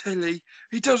on the telly.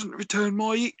 He doesn't return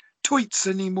my tweets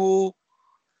anymore.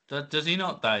 Does he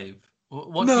not, Dave?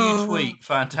 What No. do you tweet?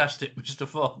 Fantastic, Mr.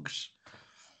 Fox.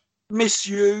 Miss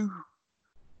you.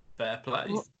 Fair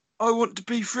play. I want to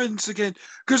be friends again.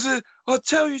 Because I'll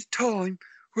tell you the time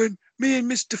when me and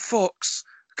Mr. Fox,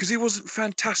 because he wasn't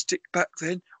fantastic back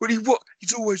then. Well,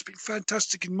 he's always been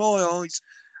fantastic in my eyes.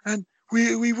 And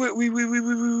we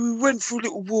went for a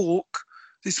little walk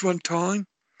this one time.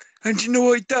 And you know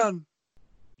what he'd done?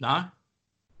 No?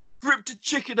 ripped a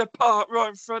chicken apart right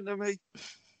in front of me.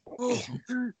 Oh,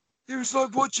 it was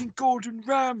like watching Gordon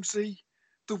Ramsay.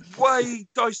 The way he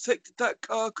dissected that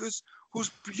carcass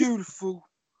was beautiful.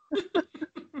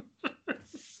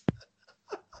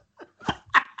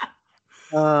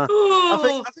 I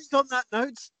think on that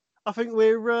note, I think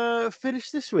we're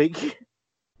finished this week.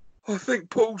 I think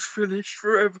Paul's finished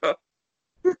forever.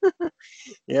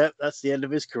 Yeah, that's the end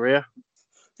of his career.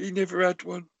 He never had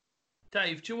one.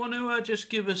 Dave, do you want to just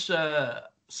give us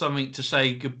something to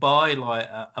say goodbye, like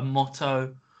a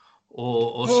motto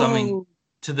or something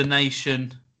to the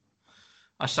nation?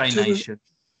 I say nation.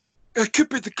 It could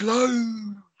be the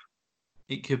globe.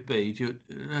 It could be.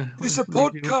 It's a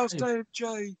podcast,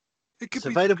 AMJ. It's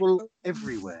available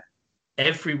everywhere.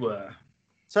 Everywhere.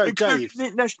 So, including Dave. the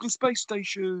International Space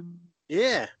Station.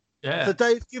 Yeah. Yeah. So,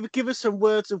 Dave, give us some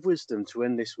words of wisdom to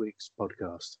end this week's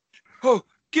podcast. Oh,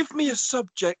 give me a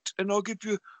subject and I'll give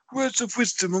you words of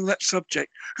wisdom on that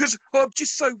subject. Because I'm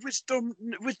just so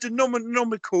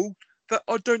wisdonomical that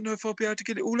I don't know if I'll be able to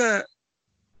get it all out.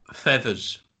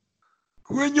 Feathers.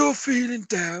 When you're feeling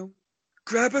down,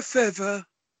 grab a feather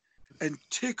and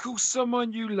tickle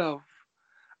someone you love.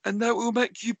 And that will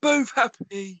make you both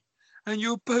happy and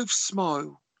you'll both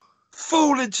smile.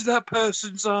 Fall into that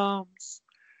person's arms.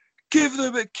 Give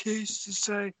them a kiss and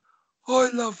say, I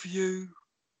love you.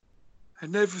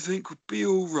 And everything will be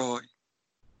all right.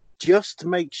 Just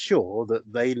make sure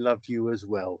that they love you as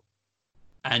well.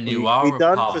 And you are be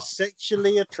done apart. for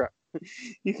sexually attract.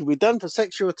 You can be done for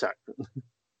sexual attraction.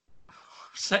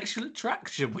 Sexual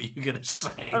attraction, were you going to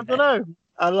say? I don't know.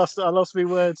 I lost my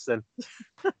words then.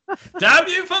 Damn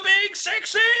you for being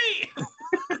sexy!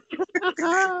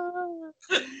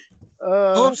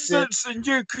 I'm sentencing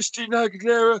you, Christina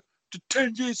Aguilera, to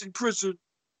 10 years in prison.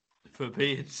 For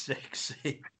being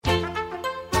sexy.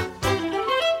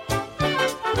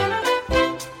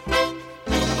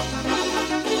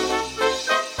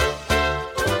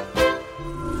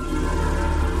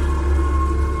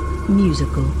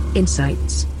 Musical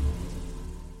Insights.